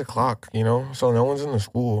 6 o'clock, you know, so no one's in the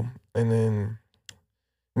school. And then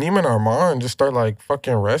Nima and Armand just start like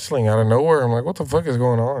fucking wrestling out of nowhere. I'm like, what the fuck is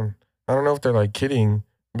going on? I don't know if they're like kidding,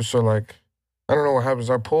 but so like, I don't know what happens.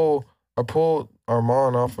 I pull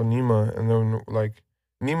Armand off of Nima, and then like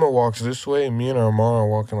Nima walks this way, and me and Armand are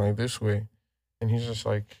walking like this way, and he's just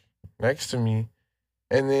like next to me,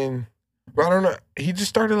 and then. But I don't know. He just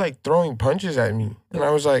started like throwing punches at me, and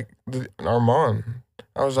I was like, Armand.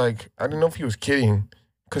 I was like, I didn't know if he was kidding,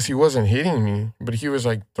 because he wasn't hitting me, but he was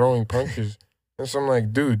like throwing punches, and so I'm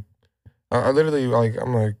like, dude, I literally like,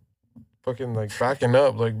 I'm like, fucking like backing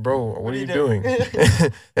up, like, bro, what are you doing?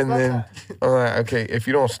 And then I'm like, okay, if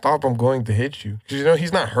you don't stop, I'm going to hit you, because you know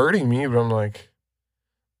he's not hurting me, but I'm like,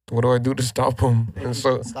 what do I do to stop him? And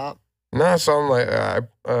so stop. Nah, so I'm like,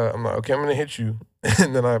 I'm like, okay, I'm gonna hit you.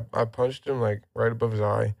 And then I punched him like right above his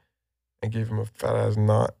eye and gave him a fat ass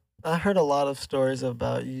knot. I heard a lot of stories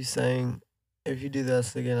about you saying, if you do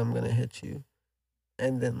this again, I'm gonna hit you.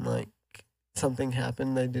 And then like something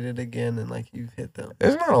happened, they did it again, and like you hit them.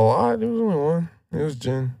 It's not a lot. It was only one. It was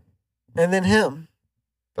Jen. And then him.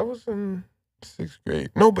 That was in 6th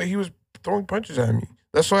grade. No, but he was throwing punches at me.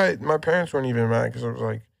 That's why my parents weren't even mad, because it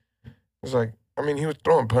was like, I mean, he was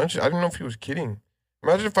throwing punches. I didn't know if he was kidding.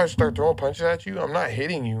 Imagine if I start throwing punches at you. I'm not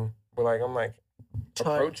hitting you, but like I'm like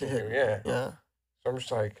approaching you. Yeah. Yeah. So I'm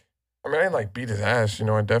just like, I mean, I didn't like beat his ass. You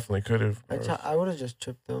know, I definitely could have. I would have just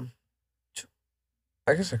tripped him.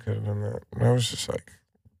 I guess I could have done that. But I was just like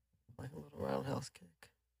a little roundhouse kick.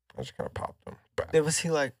 I just kind of popped him. Then was he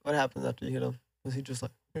like, what happened after you hit him? Was he just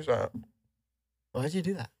like, here's that? Why'd you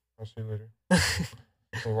do that? I'll see you later.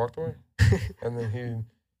 He walked away. And then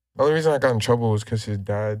the only reason I got in trouble was because his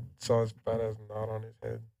dad saw his fat ass knot on his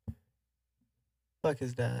head. Fuck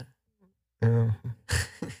his dad. Yeah.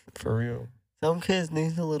 For real. Some kids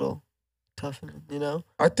need a little toughening, you know?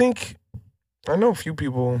 I know a few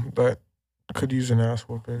people that could use an ass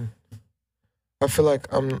whooping. I feel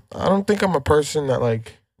like I don't think I'm a person that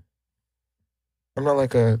like, I'm not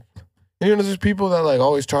like there's people that like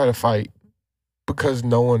always try to fight because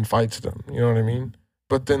no one fights them. You know what I mean?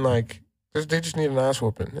 But then like, they just need an ass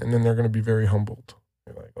whooping, and then they're gonna be very humbled.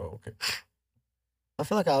 They're like, oh, okay. I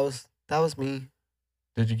feel like that was me.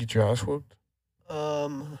 Did you get your ass whooped?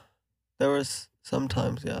 There was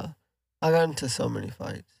sometimes, yeah. I got into so many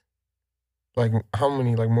fights. Like how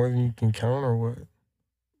many? Like more than you can count, or what? It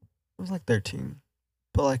was like 13,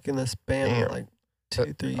 but like in the span of like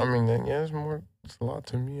 2, 3. I mean, then yeah, it's more. It's a lot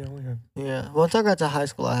to me. I only had. Yeah, once I got to high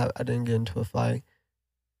school, I didn't get into a fight.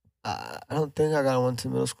 I don't think I got one to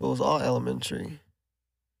middle school. It was all elementary,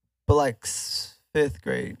 but like 5th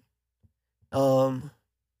grade. 5th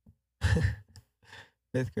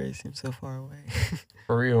grade seems so far away.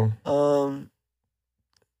 For real.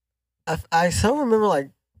 I still remember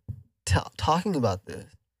like talking about this,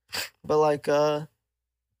 but like the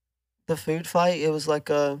food fight. It was like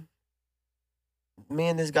me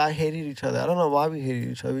and this guy hated each other. I don't know why we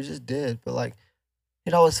hated each other. We just did, but like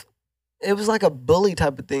it was like a bully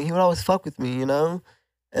type of thing. He would always fuck with me, you know?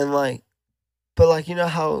 And like, but like, you know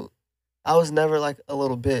how I was never like a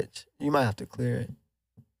little bitch. You might have to clear it.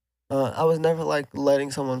 I was never like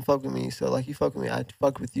letting someone fuck with me. So like, you fuck with me, I'd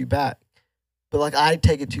fuck with you back. But like, I'd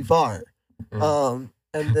take it too far. And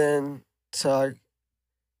then, so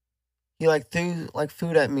he like threw like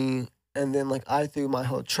food at me. And then like, I threw my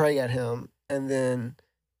whole tray at him. And then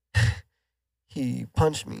he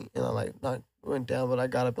punched me. And I like went down, but I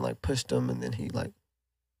got up and like pushed him, and then he like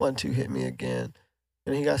 1-2 hit me again,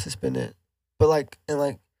 and he got suspended. But like, and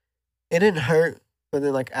like, it didn't hurt, but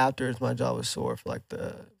then like afterwards, my jaw was sore for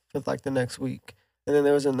the next week. And then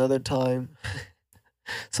there was another time,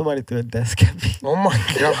 somebody threw a desk at me. Oh my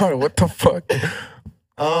god, what the fuck?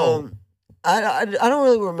 I don't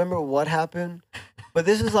really remember what happened, but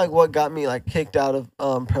this is like what got me like kicked out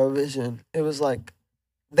of Provision. It was like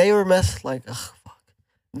they were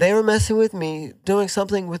They were messing with me, doing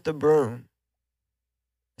something with the broom.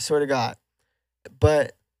 I swear to God.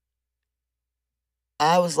 But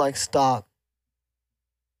I was like, stop.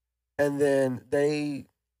 And then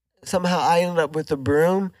somehow I ended up with the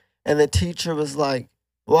broom, and the teacher was like,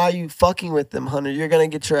 why are you fucking with them, Hunter? You're going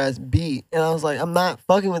to get your ass beat. And I was like, I'm not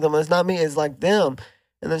fucking with them. It's not me. It's like them.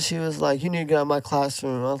 And then she was like, you need to get out of my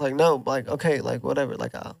classroom. I was like, no, like, okay, like, whatever.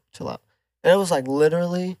 Like, I'll chill out. And it was like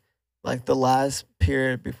literally like the last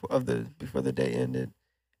period before the day ended.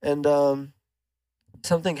 And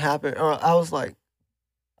something happened. Or I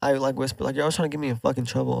whispered, like, yo, I was trying to get me in fucking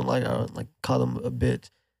trouble. And like, I like called him a bitch.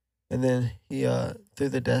 And then he threw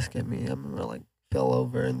the desk at me. I remember like fell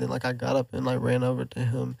over, and then like I got up and like ran over to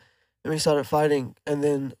him, and we started fighting. And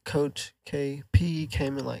then Coach KP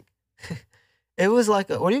came and like It was like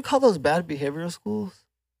what do you call those bad behavioral schools?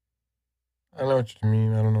 I know what you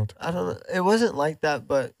mean. I don't know. I don't know. It wasn't like that,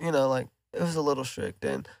 but like it was a little strict.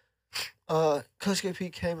 And Coach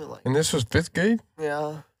KP came in like. And this was 5th grade?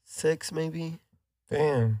 Yeah, 6 maybe.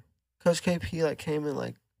 Damn. Coach KP like came and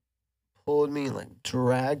like pulled me and like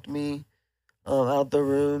dragged me out the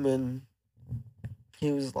room, and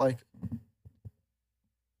he was like,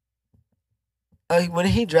 when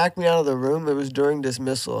he dragged me out of the room, it was during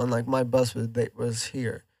dismissal, and like my bus was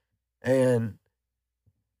here, and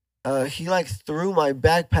he like threw my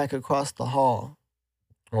backpack across the hall.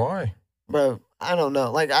 Why? Bro, I don't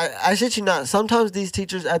know. Like I shit you not. Sometimes these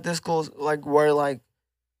teachers at this school like were like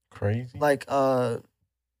crazy. Like what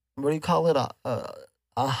do you call it?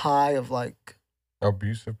 A high of like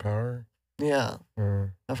abusive power. Yeah,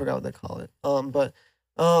 I forgot what they call it. But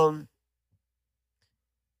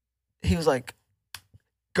he was like,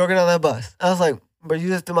 "Go get on that bus." I was like, "But you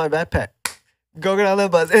just threw my backpack. Go get on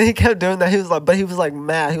that bus." And he kept doing that. He was like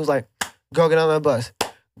mad. He was like, "Go get on that bus.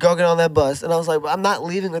 Go get on that bus." And I was like, "I'm not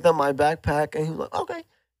leaving without my backpack." And he was like, "Okay."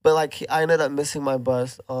 But like I ended up missing my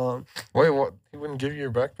bus. Wait, what? He wouldn't give you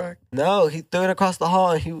your backpack? No, he threw it across the hall,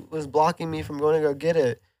 and he was blocking me from going to go get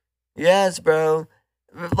it. Yes, bro.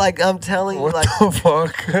 Like I'm telling you, what like the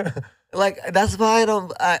fuck? like that's why I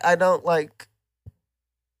don't like.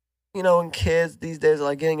 When kids these days are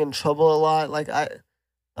like getting in trouble a lot, like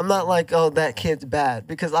I'm not like, oh, that kid's bad,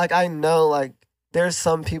 because like I know like there's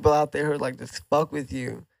some people out there who like just fuck with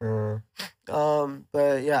you. But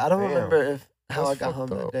yeah, I don't remember how I got home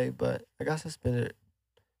that day, but I got suspended.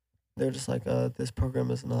 They're just like, this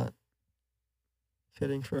program is not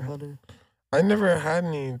fitting for Hunter. I never had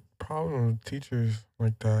any problem with teachers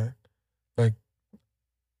like that, like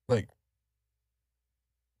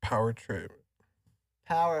power trip.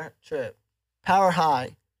 Power trip. Power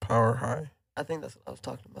high. Power high. I think that's what I was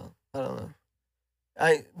talking about. I don't know.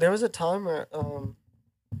 There was a time where Can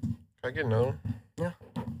I get another? Yeah.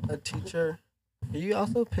 A teacher. Do you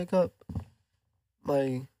also pick up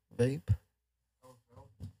my vape?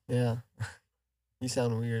 Yeah. You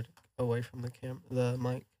sound weird away from the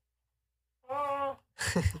mic.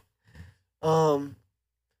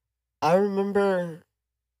 I remember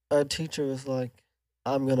a teacher was like,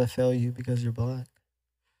 "I'm gonna fail you because you're black."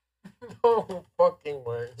 No fucking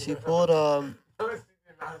way. She pulled out.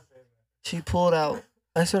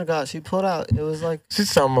 I swear to God, she pulled out. It was like she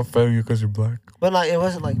said, "I'm gonna fail you because you're black." But like it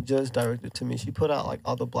wasn't like just directed to me. She put out like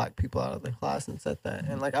all the black people out of the class and said that.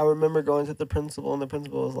 And like I remember going to the principal, and the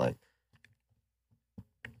principal was like,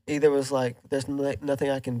 either was like, "There's nothing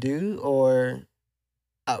I can do," or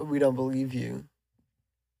 "We don't believe you."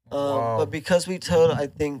 Wow. But because we told, I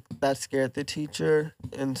think that scared the teacher,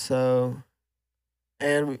 and so,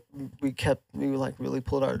 and we like really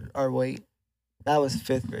pulled our weight. That was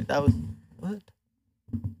 5th grade. That was what?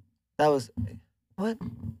 That was what?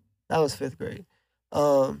 That was 5th grade.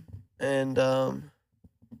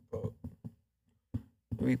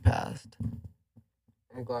 We passed.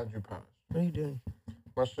 I'm glad you passed. What are you doing?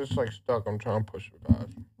 My shit's like stuck. I'm trying to push it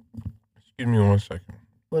past. Excuse me 1 second.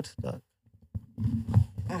 What's stuck?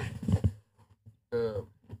 I'm trying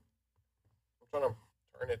to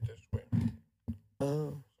turn it this way.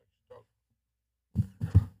 Oh.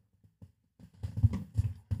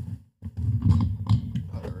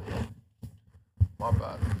 My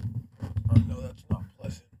bad. I know that's not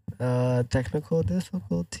pleasant. Technical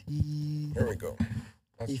difficulty. There we go.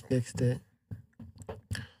 He fixed it.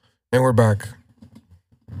 And we're back.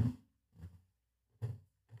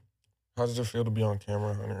 How does it feel to be on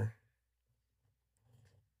camera, Hunter?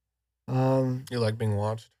 You like being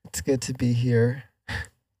watched? It's good to be here.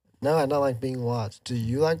 No, I don't like being watched. Do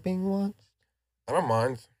you like being watched? I don't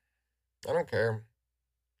mind. I don't care.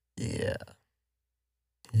 Yeah.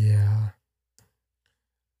 Yeah.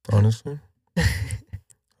 Honestly,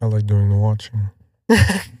 I like doing the watching.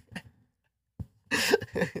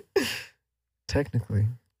 Technically,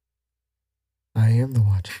 I am the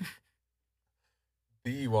watcher.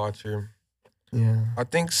 The watcher. Yeah. I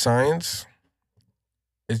think science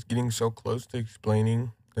is getting so close to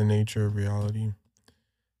explaining the nature of reality.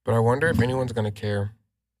 But I wonder if anyone's going to care.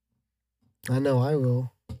 I know I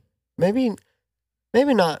will. Maybe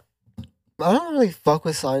not. I don't really fuck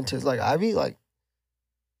with scientists. Like, I be like,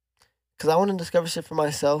 because I want to discover shit for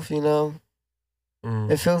myself, you know?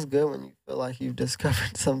 It feels good when you feel like you've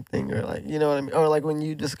discovered something, or like, you know what I mean? Or like when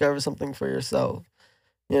you discover something for yourself,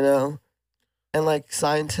 you know? And like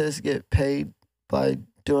scientists get paid by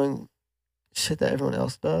doing shit that everyone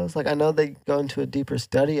else does. Like, I know they go into a deeper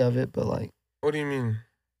study of it, but like. What do you mean?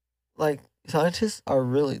 Like, scientists are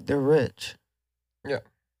they're rich. Yeah.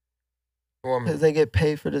 Well, because they get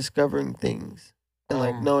paid for discovering things and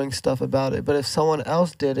like knowing stuff about it. But if someone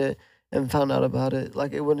else did it and found out about it,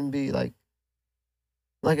 like it wouldn't be like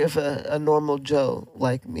if a normal Joe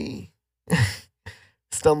like me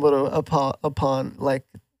stumbled upon like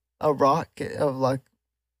a rock of like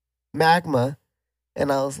magma,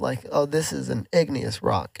 and I was like, oh, this is an igneous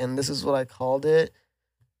rock, and this is what I called it.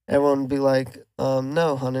 Everyone would be like,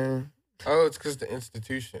 no, Hunter. Oh, it's because the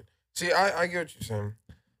institution. See, I get what you're saying.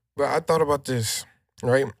 But I thought about this,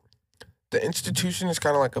 right? The institution is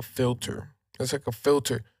kind of like a filter. It's like a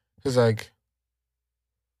filter. Because,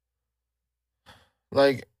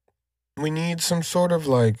 like, we need some sort of,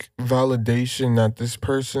 like, validation that this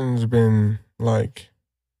person's been, like,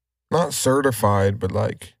 not certified, but,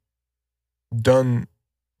 like, done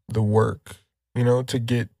the work, you know, to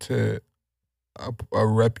get to a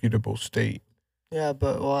reputable state. Yeah,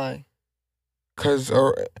 but why? Because,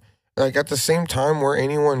 like, at the same time where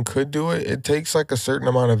anyone could do it, it takes, like, a certain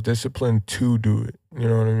amount of discipline to do it. You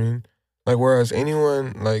know what I mean? Like, whereas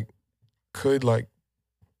anyone, like, could, like,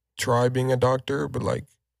 try being a doctor, but, like,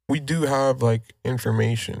 we do have, like,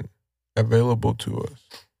 information available to us.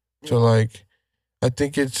 So, like, I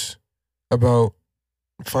think it's about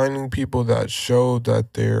finding people that show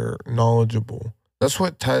that they're knowledgeable. That's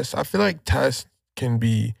what I feel like tests can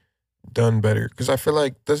be done better. Because I feel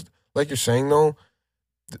like, like you're saying, though,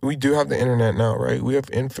 we do have the internet now, right? We have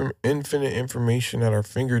infinite information at our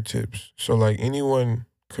fingertips. So, like, anyone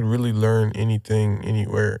could really learn anything,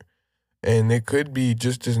 anywhere. And they could be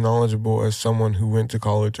just as knowledgeable as someone who went to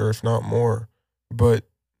college, or if not more. But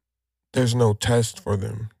there's no test for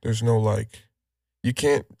them. There's no, like, you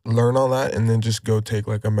can't learn all that and then just go take,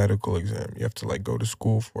 like, a medical exam. You have to, like, go to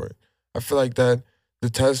school for it. I feel like that the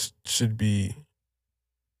test should be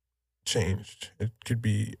changed. It could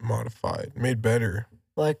be modified, made better.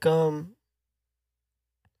 Like, what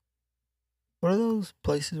are those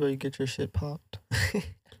places where you get your shit popped?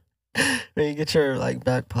 Where you get your, like,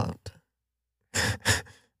 back popped?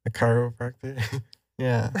 The chiropractor?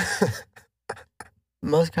 Yeah.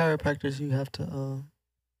 Most chiropractors, you have to,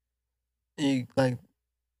 you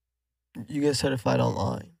get certified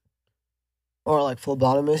online. Or, like,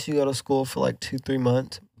 phlebotomist, you go to school for, like, 2-3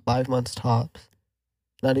 months, 5 months tops.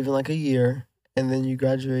 Not even, like, a year. And then you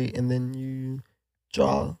graduate, and then you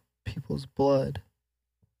draw people's blood.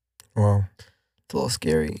 Wow. It's a little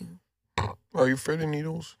scary. Are you afraid of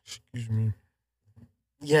needles? Excuse me.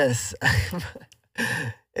 Yes.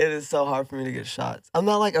 It is so hard for me to get shots. I'm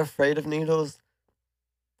not, like, afraid of needles.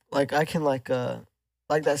 Like, I can, like that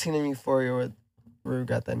scene in Euphoria where Rue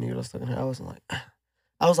got that needle stuck in her. I was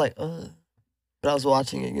like, ugh. But I was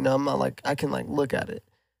watching it, you know. I'm not, like, I can, like, look at it.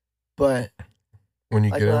 But when you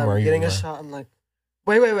like, get when them, I'm getting a shot, I'm like,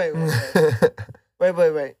 wait. Wait.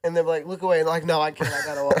 And they're like, look away. And like, no, I can't. I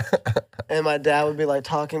gotta watch. And my dad would be like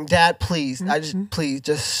talking, Dad, please. Please,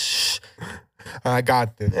 just shh. I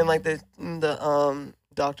got this. And like the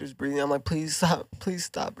doctor's breathing. I'm like, please stop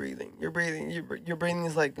breathing. Your breathing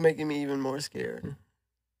is like making me even more scared.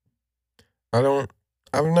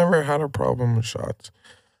 I've never had a problem with shots.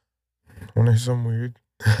 When there's something weird,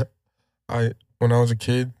 when I was a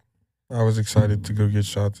kid, I was excited to go get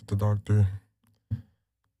shots at the doctor.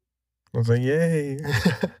 I was like, yay.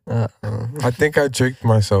 I think I tricked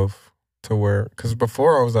myself to where, because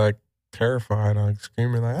before I was like terrified, I was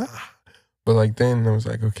screaming like, ah. But like then I was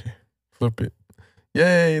like, okay, flip it.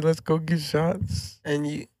 Yay, let's go get shots.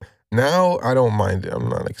 And now I don't mind it. I'm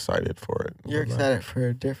not excited for it. You're excited for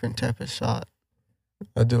a different type of shot.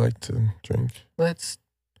 I do like to drink. Let's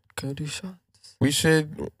go do shots.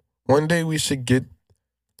 One day we should get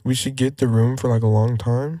the room for like a long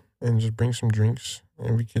time and just bring some drinks,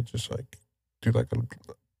 and we could just like do like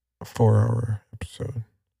a 4-hour episode.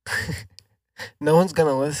 No one's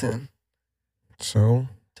gonna listen. So?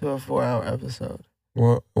 To a 4-hour episode.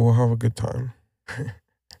 We'll have a good time.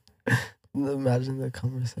 Imagine the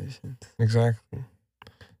conversations. Exactly.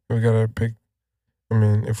 We gotta pick. I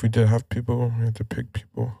mean, if we did have people, we had to pick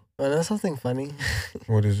people. I know something funny.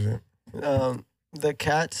 What is it? The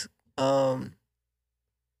cats,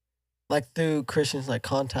 like threw Christian's like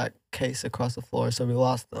contact case across the floor, so we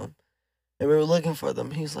lost them, and we were looking for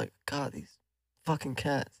them. He was like, "God, these fucking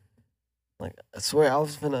cats!" Like, I swear I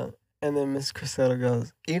was gonna. And then Miss Crisetta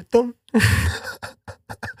goes, "Eat them."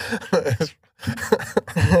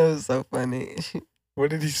 It was so funny. What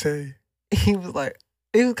did he say? He was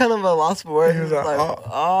kind of a lost for words. He was like,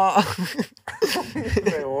 oh.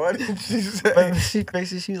 Like, what did she say? But she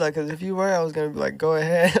was like, because if you were, I was going to be like, go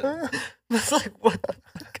ahead. I was like, what the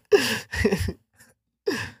fuck?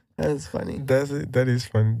 That's funny. That is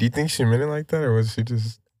funny. Do you think she meant it like that, or was she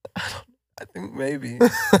just... I think maybe.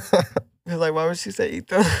 Because like, why would she say eat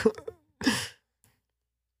them?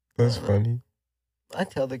 That's funny. I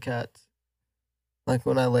tell the cats, like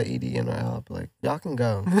when I let Edie in or out, like, y'all can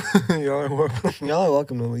go. Y'all are welcome. Y'all are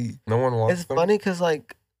welcome to leave. No one wants It's them? funny because,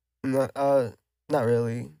 like, not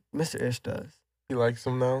really. Mr. Ish does. He likes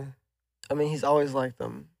them now? I mean, he's always liked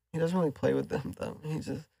them. He doesn't really play with them, though. He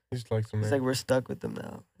just likes them. It's like we're stuck with them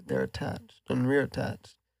now. They're attached and we're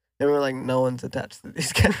attached. And we're like, no one's attached to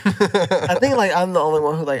these cats. I think, like, I'm the only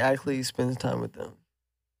one who, like, actually spends time with them.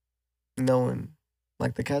 No one.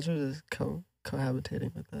 Like, the cats are just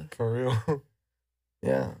cohabitating with us. For real?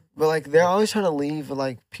 Yeah. But, like, they're always trying to leave. But,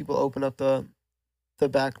 like, people open up the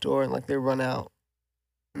back door and, like, they run out.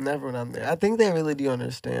 Never when I'm there. I think they really do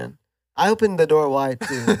understand. I opened the door wide,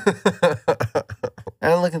 too.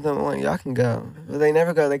 And I look at them and I'm like, y'all can go. But they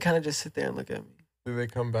never go. They kind of just sit there and look at me. Do they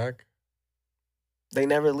come back? They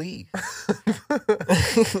never leave.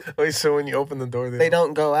 Wait, so when you open the door, they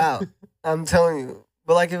don't go out. I'm telling you.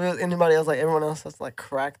 But, like, if it was anybody else, like, everyone else has to, like,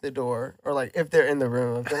 crack the door. Or, like, if they're in the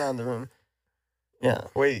room. If they're not in the room. Yeah.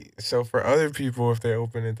 Wait, so for other people, if they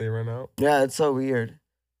open it, they run out? Yeah, it's so weird.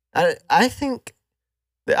 I think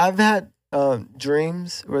that I've had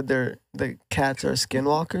dreams where the cats are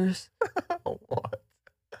skinwalkers. What?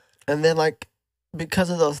 And then, like, because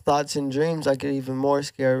of those thoughts and dreams, I get even more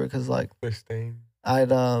scared because, like, They're staying.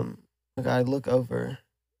 I'd look over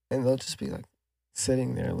and they'll just be, like,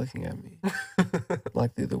 sitting there looking at me,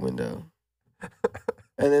 like, through the window.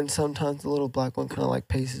 And then sometimes the little black one kind of, like,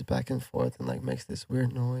 paces back and forth and, like, makes this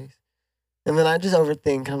weird noise. And then I just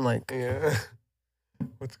overthink. I'm like, yeah.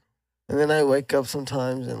 And then I wake up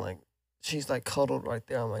sometimes and, like, she's, like, cuddled right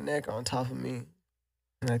there on my neck or on top of me.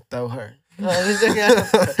 And I throw her. No,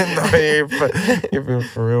 you're being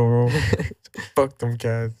for real, bro. Fuck them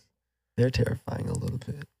cats. They're terrifying a little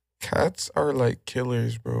bit. Cats are like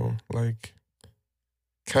killers, bro. Like,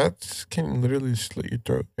 cats can literally slit your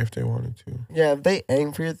throat if they wanted to. Yeah, if they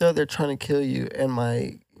aim for your throat, they're trying to kill you. And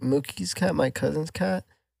my Mookie's cat, my cousin's cat,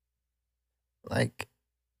 like,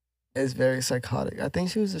 is very psychotic. I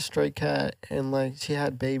think she was a stray cat and, like, she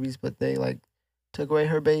had babies, but they, like, took away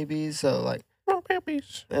her babies. So, like, no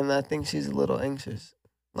babies. And I think she's a little anxious.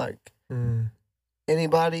 Like,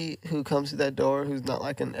 anybody who comes through that door who's not,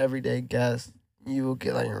 like, an everyday guest, you will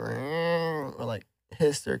get, like, or, like,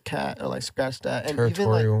 hissed or cat or, like, scratched at. And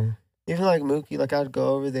Territorial. even like Mookie, like, I'd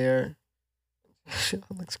go over there,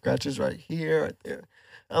 like, scratches right here, right there.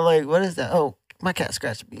 I'm like, what is that? Oh, my cat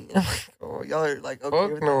scratched me. I'm like, oh, y'all are, like,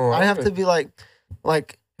 okay. Fuck no. I have to be like,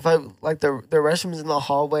 if I, like, the restroom's in the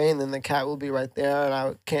hallway and then the cat will be right there and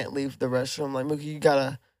I can't leave the restroom. Like, Mookie, you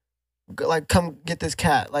gotta, like, come get this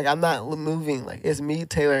cat. Like, I'm not moving. Like, it's me,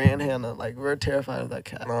 Taylor, and Hannah. Like, we're terrified of that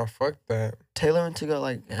cat. Nah, fuck that. Taylor went to go,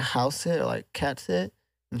 like, house sit or, like, cat sit,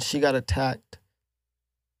 and she got attacked.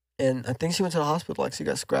 And I think she went to the hospital. Like, she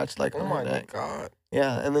got scratched, like, on her neck. Oh, my God.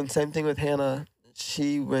 Yeah, and then same thing with Hannah.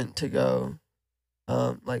 She went to go,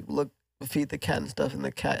 like, feed the cat and stuff, and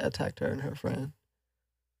the cat attacked her and her friend.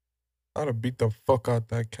 I'd have beat the fuck out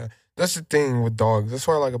that cat. That's the thing with dogs. That's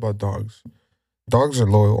what I like about dogs. Dogs are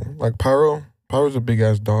loyal. Like Pyro's a big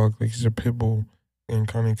ass dog. Like, he's a pit bull in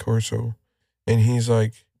Cane Corso. And he's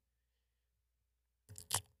like,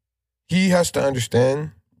 he has to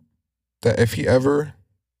understand that if he ever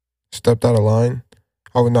stepped out of line,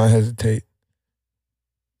 I would not hesitate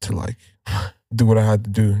to, like, do what I had to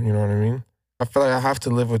do. You know what I mean? I feel like I have to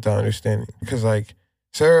live with that understanding. Because, like,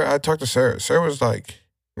 I talked to Sarah. Sarah was like,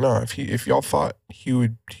 no, if y'all fought, he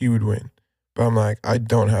would win. But I'm like, I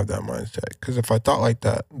don't have that mindset. Because if I thought like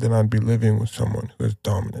that, then I'd be living with someone who has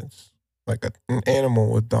dominance. Like an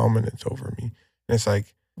animal with dominance over me. And it's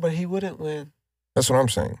like, but he wouldn't win. That's what I'm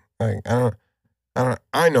saying. Like,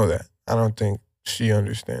 I know that. I don't think she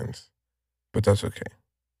understands. But that's okay.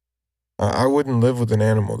 I wouldn't live with an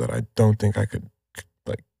animal that I don't think I could,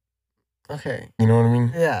 like. Okay. You know what I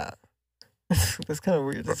mean? Yeah. That's kind of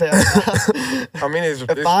weird to say. I mean,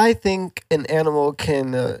 if I think an animal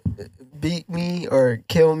can beat me or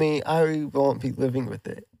kill me, I won't be living with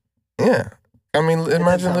it. Yeah. I mean,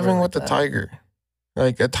 imagine living with a tiger.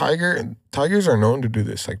 Like, tigers are known to do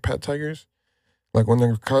this. Like, pet tigers. Like, when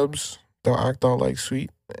they're cubs, they'll act all, like,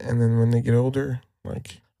 sweet. And then when they get older,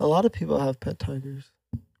 like. A lot of people have pet tigers.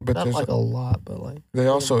 But not, like, a lot, but, like. They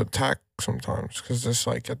also attack sometimes. Because it's,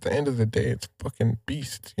 like, at the end of the day, it's fucking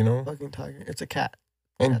beast, you know? Fucking tiger. It's a cat.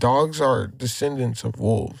 And dogs are descendants of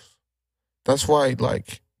wolves. That's why,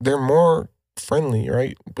 like, they're more friendly,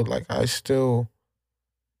 right? But, like, it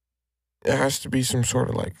has to be some sort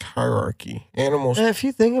of, like, hierarchy. Animals. And if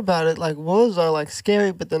you think about it, like, wolves are, like,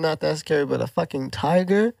 scary, but they're not that scary. But a fucking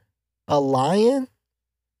tiger, a lion,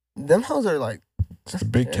 them hoes are, like, It's the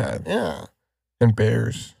big cat. Yeah. And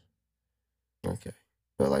bears. Okay.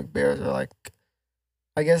 But like bears are like,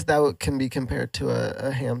 I guess that can be compared to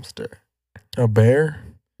a hamster. A bear?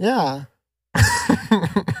 Yeah.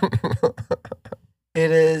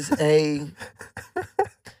 It is a,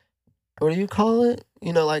 what do you call it?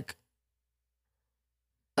 You know, like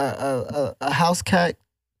a house cat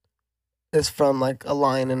is from like a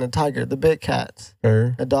lion and a tiger, the big cats.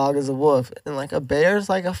 Bear. A dog is a wolf, and like a bear's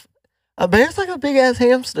like a bear's like a big ass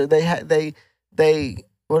hamster. They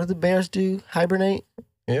what do the bears do? Hibernate?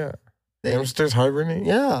 Yeah. Hamsters hibernate?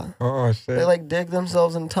 Yeah. Oh shit. They like dig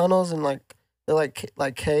themselves in tunnels and like they're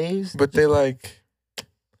like caves. But they're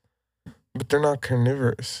not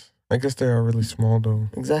carnivorous. I guess they are really small though.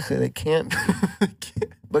 Exactly, they can't.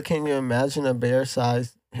 But can you imagine a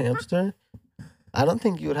bear-sized hamster? I don't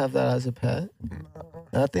think you would have that as a pet.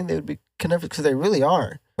 I think they would be carnivorous because they really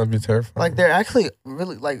are. That'd be terrifying. Like they're actually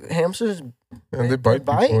really like hamsters. And they bite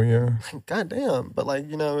people, yeah. God damn. But like,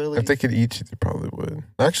 you know, really. If they could eat you, they probably would.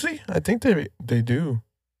 Actually, I think they do.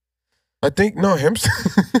 I think, no,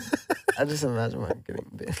 hamsters. I just imagine one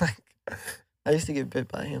getting bit. Like, I used to get bit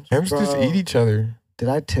by hamsters. Hamsters eat each other. Did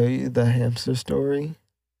I tell you the hamster story?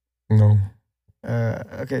 No.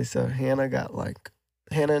 Okay, so Hannah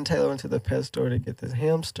and Taylor went to the pet store to get this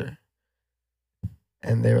hamster.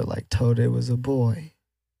 And they were like told it was a boy.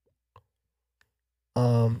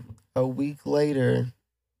 A week later,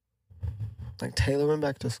 like Taylor went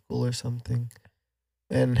back to school or something,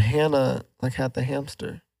 and Hannah like had the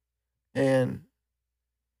hamster, and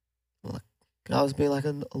like I was being like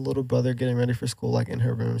a little brother getting ready for school, like in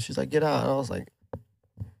her room. She's like, "Get out!" And I was like,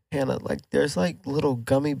 "Hannah, like there's like little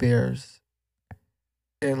gummy bears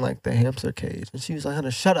in like the hamster cage," and she was like,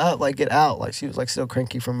 "Hannah, shut up! Like get out!" Like she was like still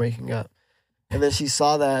cranky from waking up, and then she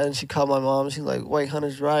saw that and she called my mom. She's like, "Wait,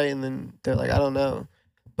 Hannah's right," and then they're like, "I don't know."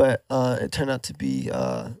 But it turned out to be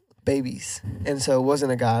babies. And so it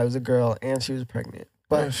wasn't a guy, it was a girl, and she was pregnant.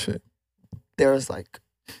 But shit. There was like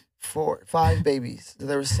 5 babies.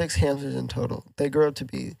 There were 6 hamsters in total. They grew up to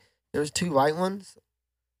be, there was 2 white ones,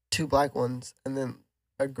 2 black ones, and then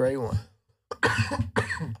a gray one.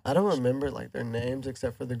 I don't remember like their names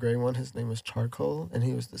except for the gray one. His name was Charcoal, and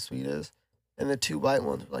he was the sweetest. And the 2 white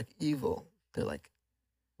ones were like evil. They're like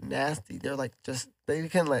nasty. They're like just,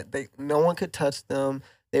 no one could touch them.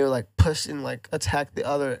 They were like push and like attack the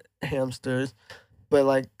other hamsters, but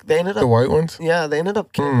like they ended up the white ones. Yeah, they ended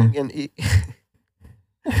up killing and eat.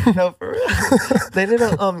 No, for real. They ended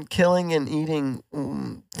up killing and eating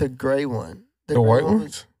the gray one. The white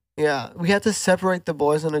ones. Yeah, we had to separate the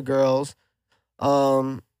boys and the girls,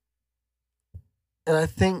 and I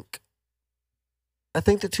think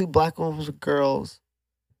the 2 black ones were girls,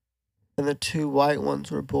 and the 2 white ones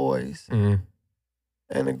were boys, and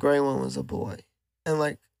the gray one was a boy. And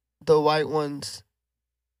like the white ones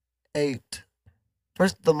ate.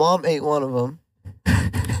 First, the mom ate one of them.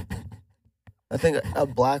 I think a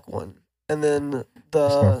black one, and then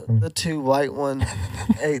the 2 white ones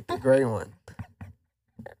ate the gray one.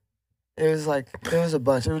 It was a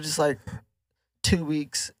bunch. It was just like 2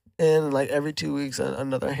 weeks, and like every 2 weeks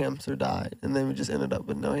another hamster died, and then we just ended up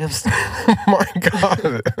with no hamster. Oh my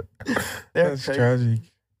god, that's crazy. tragic.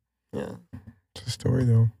 Yeah, it's a story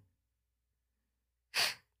though.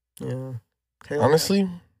 Yeah. Honestly,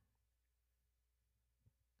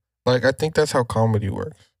 like I think that's how comedy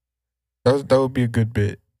works. That would be a good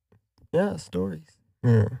bit. Yeah, stories.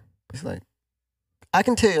 Yeah. It's like I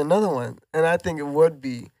can tell you another one, and I think it would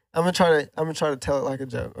be. I'm gonna try to tell it like a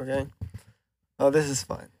joke. Okay. Oh, this is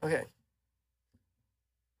fun. Okay.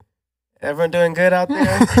 Everyone doing good out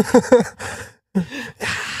there?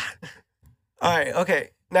 All right.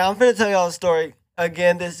 Okay. Now I'm gonna tell y'all a story.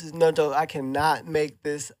 Again, this is no joke. I cannot make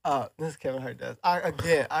this up. This is Kevin Hart does.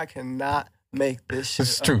 I cannot make this shit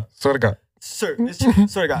It's true. up. Swear to God. Sir, it's true.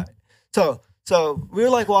 Swear to God. So we were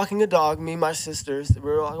like walking a dog. Me and my sisters. We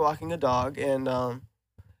were like walking a dog, and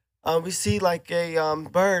we see like a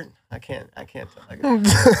bird. I can't tell.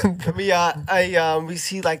 We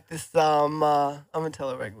see like this. I'm gonna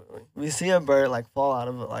tell it regularly. We see a bird like fall out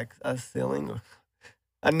of like a ceiling or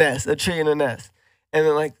a nest, a tree in a nest. And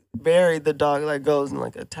then, like, Barry, the dog, like, goes and,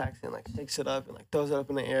 like, attacks it and, like, shakes it up and, like, throws it up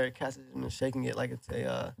in the air, catches it and shaking it like it's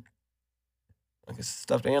a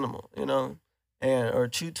stuffed animal, you know, or a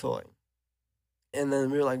chew toy. And then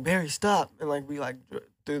we were like, Barry, stop. And, like, we, like,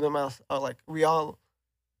 threw them out.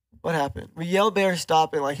 What happened? We yelled Barry,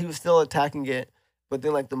 stop, and, like, he was still attacking it. But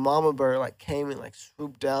then, like, the mama bird, like, came and, like,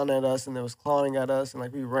 swooped down at us and then was clawing at us. And,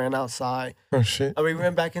 like, we ran outside. Oh, shit. And we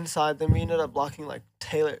ran back inside. Then we ended up blocking, like,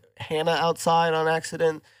 Hannah outside on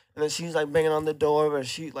accident. And then she was, like, banging on the door. But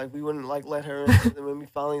she, like, we wouldn't, like, let her in. And then when we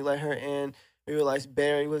finally let her in, we realized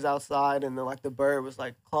Barry was outside, and then like the bird was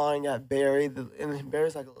like clawing at Barry, and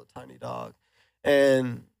Barry's like a little tiny dog,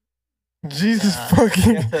 and Jesus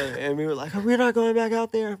fucking. and we were like, we're not going back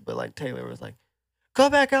out there, but like Taylor was like, go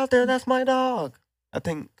back out there, that's my dog. I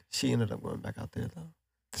think she ended up going back out there though.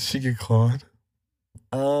 Did she get clawed?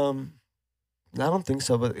 I don't think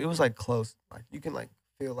so, but it was like close. Like you can like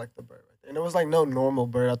feel like the bird right there. And it was like no normal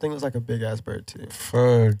bird. I think it was like a big ass bird too.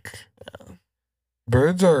 Fuck. Yeah.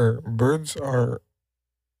 Birds are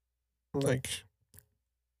like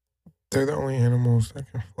they're the only animals that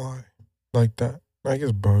can fly like that. I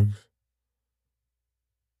guess bugs.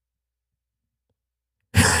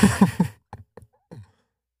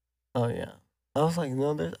 Oh yeah. I was like,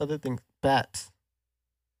 no, there's other things. Bats.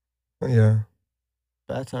 Yeah.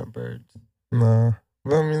 Bats aren't birds. Nah.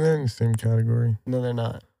 Well, I mean, they're in the same category. No, they're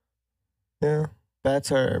not. Yeah. Bats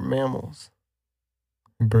are mammals.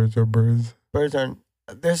 Birds are birds. Birds aren't.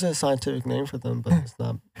 There's a scientific name for them, but it's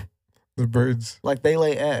not. The birds. Like they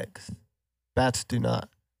lay eggs. Bats do not.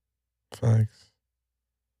 Facts.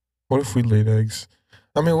 What if we laid eggs?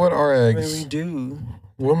 I mean, what are eggs? I mean, we do.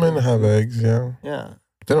 Women have eggs, yeah. Yeah.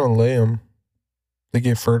 They don't lay them. They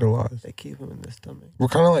get fertilized. They keep them in their stomach. We're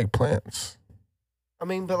kind of like plants. I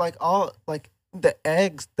mean, but like the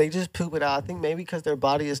eggs, they just poop it out. I think maybe because their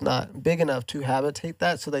body is not big enough to habitate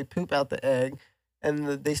that, so they poop out the egg, and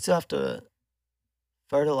they still have to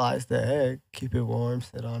fertilize the egg, keep it warm,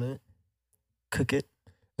 sit on it, cook it.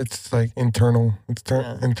 It's like internal. It's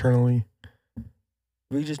internally.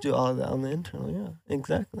 We just do all of that on the internal, yeah,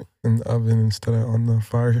 exactly. In the oven instead of on the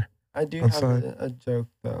fire. I do outside. have a joke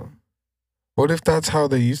though. What if that's how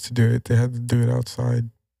they used to do it? They had to do it outside.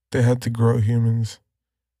 They had to grow humans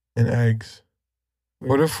in eggs.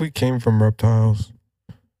 What if we came from reptiles?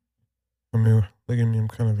 I mean, look at me, I'm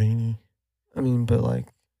kind of veiny. I mean, but like,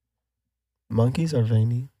 monkeys are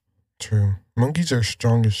veiny. True. Monkeys are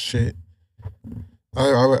strong as shit.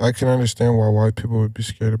 I can understand why white people would be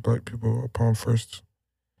scared of black people upon first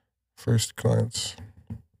glance.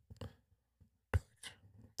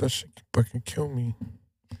 That shit could fucking kill me.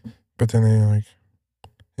 But then they like,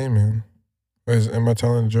 hey man, am I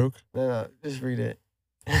telling a joke? No, just read it.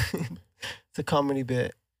 It's a comedy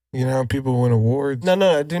bit. You know how people win awards?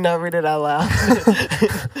 No, do not read it out loud.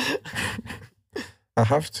 I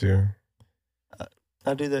have to.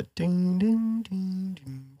 I'll do the ding ding ding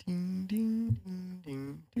ding ding ding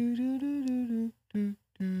ding ding ding ding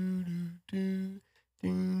ding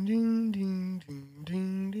ding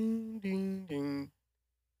ding ding ding.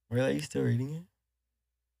 Really, are you still reading it?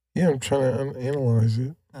 Yeah, I'm trying to analyze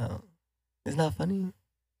it. Oh, it's not funny.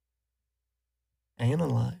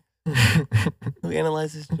 Analyze. Who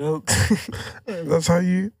analyzes jokes? That's how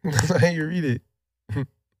you read it.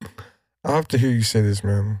 I have to hear you say this,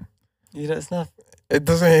 man. Yeah, it's not. It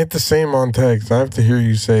doesn't hit the same on text. I have to hear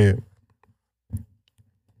you say it.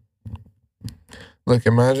 Look,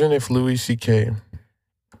 imagine if Louis C.K.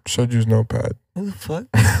 showed you his notepad. Who the fuck?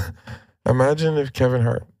 Imagine if Kevin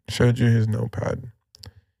Hart showed you his notepad.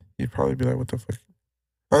 You'd probably be like, what the fuck?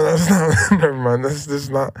 Oh, that's not, never mind.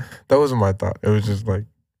 That wasn't my thought. It was just like,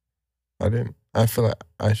 I feel like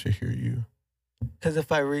I should hear you. Because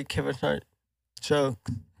if I read Kevin Hart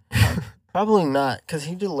jokes, probably not, because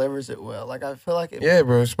he delivers it well. Like, I feel like yeah,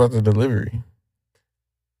 bro, it's about the delivery.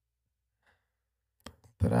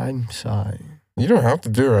 But I'm shy. You don't have to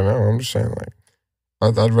do it right now. I'm just saying, like,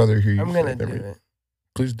 I'd rather hear you. I'm going to do it.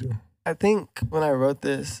 Please do. I think when I wrote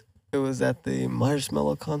this, it was at the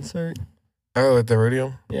Marshmello concert. Oh, at the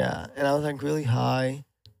radio? Yeah, and I was like really high.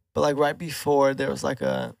 But like right before, there was like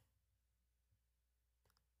you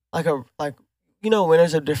know,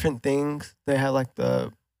 winners of different things. They have like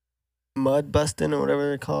the mud busting or whatever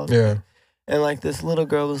they're called. Yeah. And like this little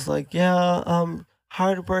girl was like, yeah,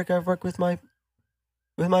 hard work. I've worked with my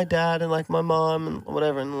dad and like my mom and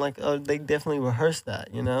whatever. And like, they definitely rehearsed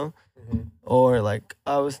that, you know? Mm-hmm. Or like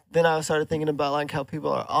I started thinking about like how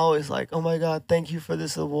people are always like, oh my God, thank you for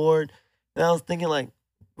this award. And I was thinking like,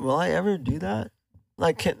 will I ever do that?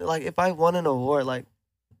 Like, if I won an award, like,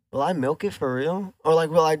 will I milk it for real? Or like,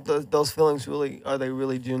 will those feelings are they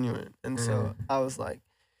really genuine? And so I was like,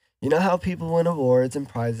 you know how people win awards and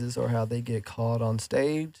prizes or how they get called on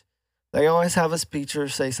stage? They always have a speech or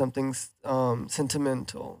say something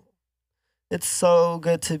sentimental. It's so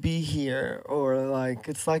good to be here, or like,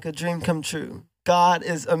 it's like a dream come true. God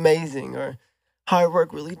is amazing, or hard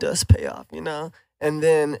work really does pay off, you know? And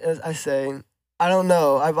then as I say, I don't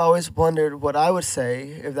know. I've always wondered what I would say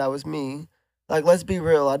if that was me. Like, let's be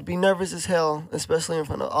real. I'd be nervous as hell, especially in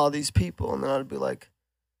front of all these people. And then I'd be like,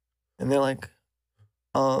 and they're like,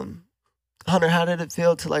 Hunter, how did it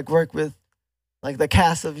feel to like work with like the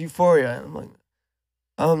cast of Euphoria? And I'm like,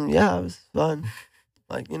 Yeah, it was fun.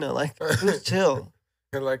 Like, like it was chill.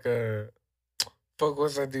 And like fuck,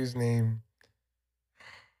 what's that dude's name?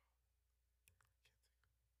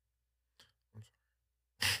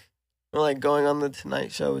 We're like going on the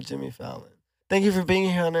Tonight Show with Jimmy Fallon. Thank you for being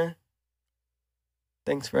here, Hunter.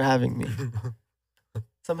 Thanks for having me.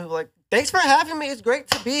 Some people are like, thanks for having me. It's great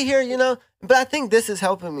to be here, But I think this is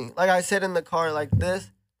helping me. Like I said in the car, like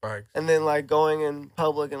this. Right. And then like going in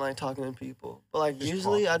public and like talking to people. But like Just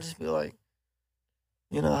usually talking. I just be like,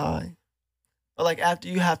 hi. Or like after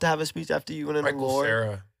you have to have a speech after you win an Michael award.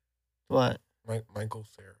 Cera. What? Michael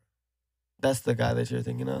Cera. That's the guy that you're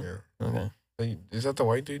thinking of? Yeah. Okay. Is that the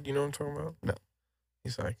white dude? You know what I'm talking about? No.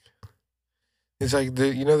 He's like there's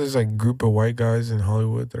like group of white guys in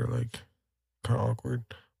Hollywood that are like kind of awkward.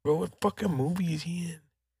 Bro, what fucking movie is he in?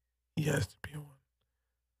 He has to be in one.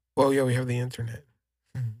 Well, yeah, we have the internet.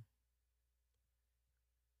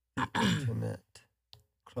 Internet.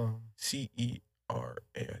 Chrome. Cera,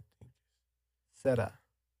 I think. Seta.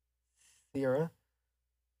 Sierra.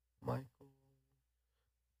 Michael.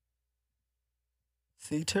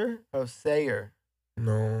 Seater? Oh, Sayer.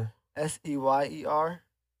 No. Seyer?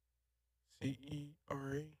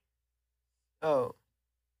 Cera. Oh.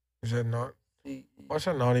 Is that not? C-E. Why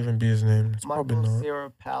should that not even be his name? It's Michael probably not. Cera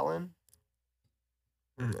Palin?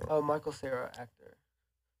 No. Oh, Michael Cera, actor.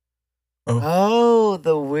 Oh. Oh,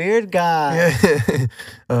 the weird guy.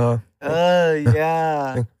 Yeah. Oh,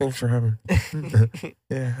 yeah. Thanks for having me.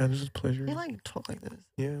 Yeah, it was a pleasure. You like talk like this.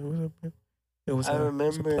 Yeah, it was it was I a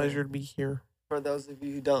remember- pleasure to be here. For those of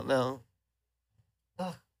you who don't know.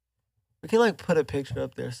 Ugh. We can like put a picture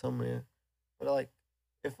up there somewhere. But like,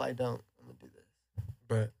 if I don't, I'm gonna do this.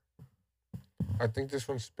 But I think this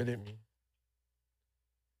one spit at me.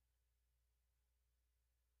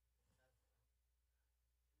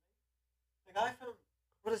 The guy from,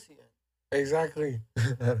 what is he in? Exactly.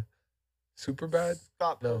 Super bad?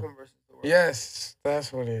 Scott No. Pilgrim versus the World. Yes,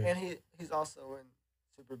 that's what it is. And he's also in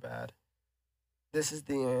Super Bad. This is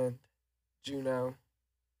the End. Juno.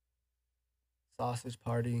 Sausage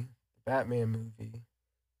Party. The Batman movie.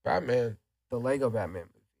 Batman. The Lego Batman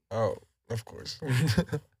movie. Oh, of course.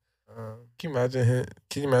 Um, Can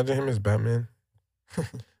you imagine him as Batman?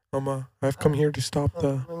 I've come here to stop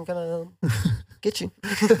the. I'm gonna get you.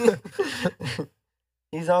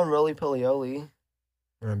 He's on Roly Poly.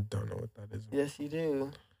 I don't know what that is. Yes, you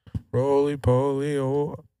do. Roly poly.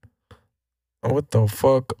 Oh, what the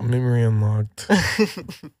fuck? Memory unlocked.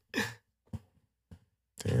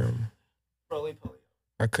 Damn. Roly Poly.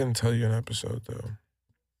 I couldn't tell you an episode though.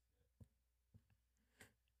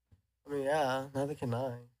 I mean, yeah, neither can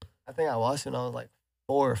I. I think I watched it when I was like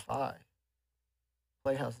 4 or 5.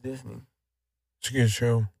 Playhouse Disney. It's a good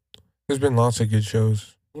show. There's been lots of good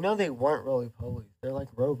shows. You know they weren't roly poly. They're like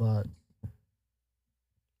robots.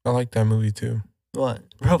 I like that movie too. What?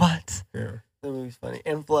 Robots? Yeah. The movie's funny.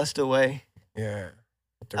 And Flushed Away. Yeah.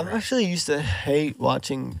 I actually used to hate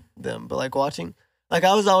watching them, but like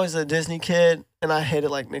I was always a Disney kid, and I hated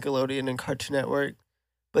like Nickelodeon and Cartoon Network.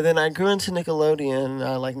 But then I grew into Nickelodeon, and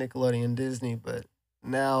I like Nickelodeon and Disney, but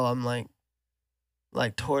now I'm like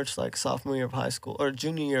towards like sophomore year of high school or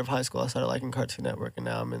junior year of high school, I started liking Cartoon Network, and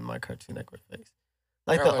now I'm in my Cartoon Network phase.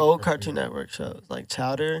 Like I the like old Cartoon Cartoon Network shows, like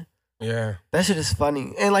Chowder. Yeah. That shit is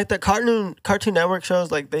funny. And like the Cartoon Network shows,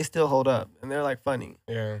 like they still hold up, and they're like funny.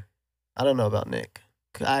 Yeah. I don't know about Nick.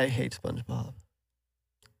 'Cause I hate SpongeBob.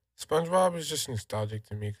 SpongeBob is just nostalgic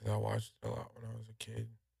to me because I watched it a lot when I was a kid.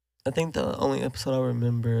 I think the only episode I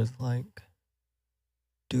remember is like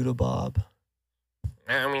Doodle Bob.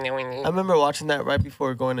 I remember watching that right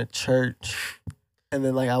before going to church, and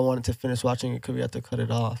then like I wanted to finish watching it because we had to cut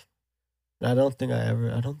it off. And I don't think I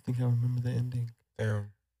remember the ending.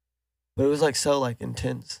 Damn. But it was like so like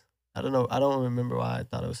intense. I don't know. I don't remember why I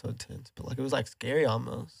thought it was so intense, but like it was like scary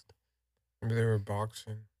almost. Maybe they were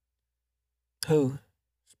boxing. Who?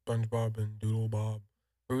 SpongeBob and Doodle Bob.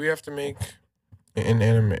 But we have to make an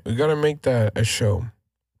anime. We gotta make that a show.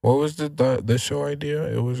 What was the show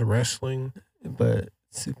idea? It was wrestling. But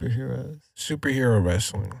superheroes. Superhero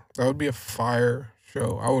wrestling. That would be a fire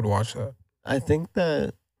show. I would watch that. I think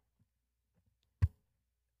that.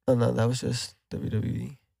 Oh no, that was just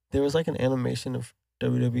WWE. There was like an animation of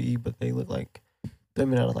WWE, but they look like they're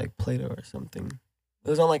made out of like Play-Doh or something. It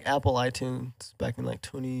was on like Apple iTunes back in like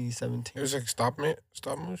 2017. It was like stop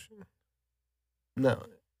motion. No.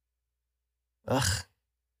 Ugh.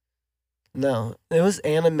 No, it was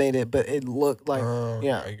animated, but it looked like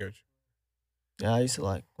yeah. I got you. Yeah, I used to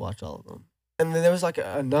like watch all of them. And then there was like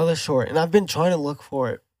another short, and I've been trying to look for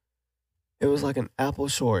it. It was like an Apple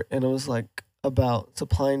short, and it was like about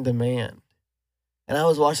supply and demand. And I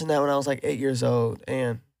was watching that when I was like 8 years old,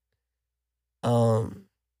 and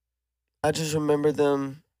I just remember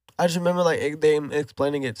like them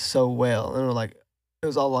explaining it so well, and like it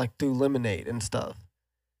was all like through Lemonade and stuff,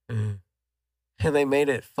 and they made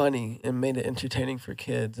it funny and made it entertaining for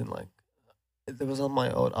kids, and like it was on my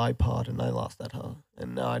old iPod, and I lost that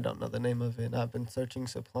and now I don't know the name of it. And I've been searching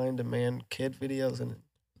supply and demand kid videos, and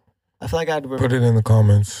I feel like I'd put it in the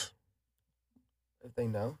comments if they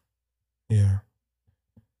know. Yeah.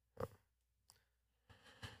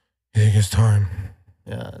 Yeah, it gets time.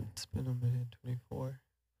 Yeah, it's been a minute 24.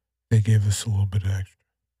 They gave us a little bit of extra.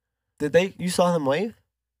 Did you saw them wave?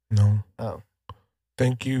 No. Oh.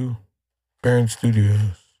 Thank you, Baron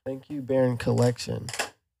Studios. Thank you, Baron Collection.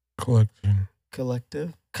 Collection.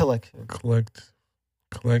 Collective? Collection.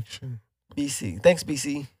 Collection. BC. Thanks,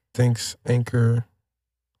 BC. Thanks, Anchor.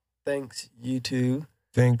 Thanks, YouTube.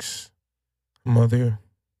 Thanks, Mother.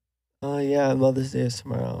 Oh, yeah, Mother's Day is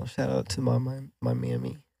tomorrow. Shout out to my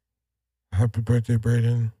mammy. Happy birthday,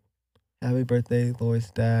 Brayden. Happy birthday,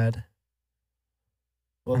 Lloyd's dad.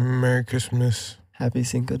 Well, Merry Christmas. Happy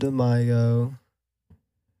Cinco de Mayo.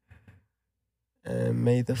 And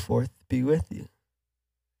may the 4th be with you.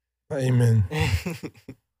 Amen.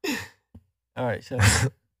 All right, shut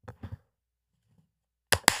up.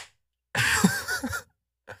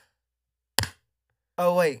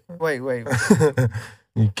 Oh, wait.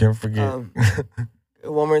 You can't forget.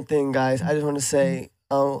 One more thing, guys. I just want to say,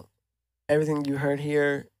 everything you heard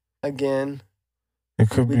here, again, it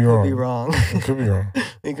could be wrong. It could be wrong.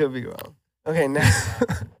 It could be wrong. Okay, next.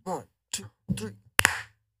 1, 2, 3.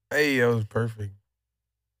 Hey, that was perfect.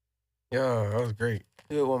 Yeah, that was great.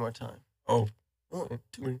 Do it one more time. Oh. 1,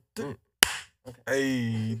 2, 3. Okay.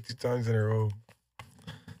 Hey, 2 times in a row.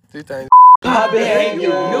 2 times. Bobby, hey, you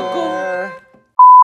knuckle.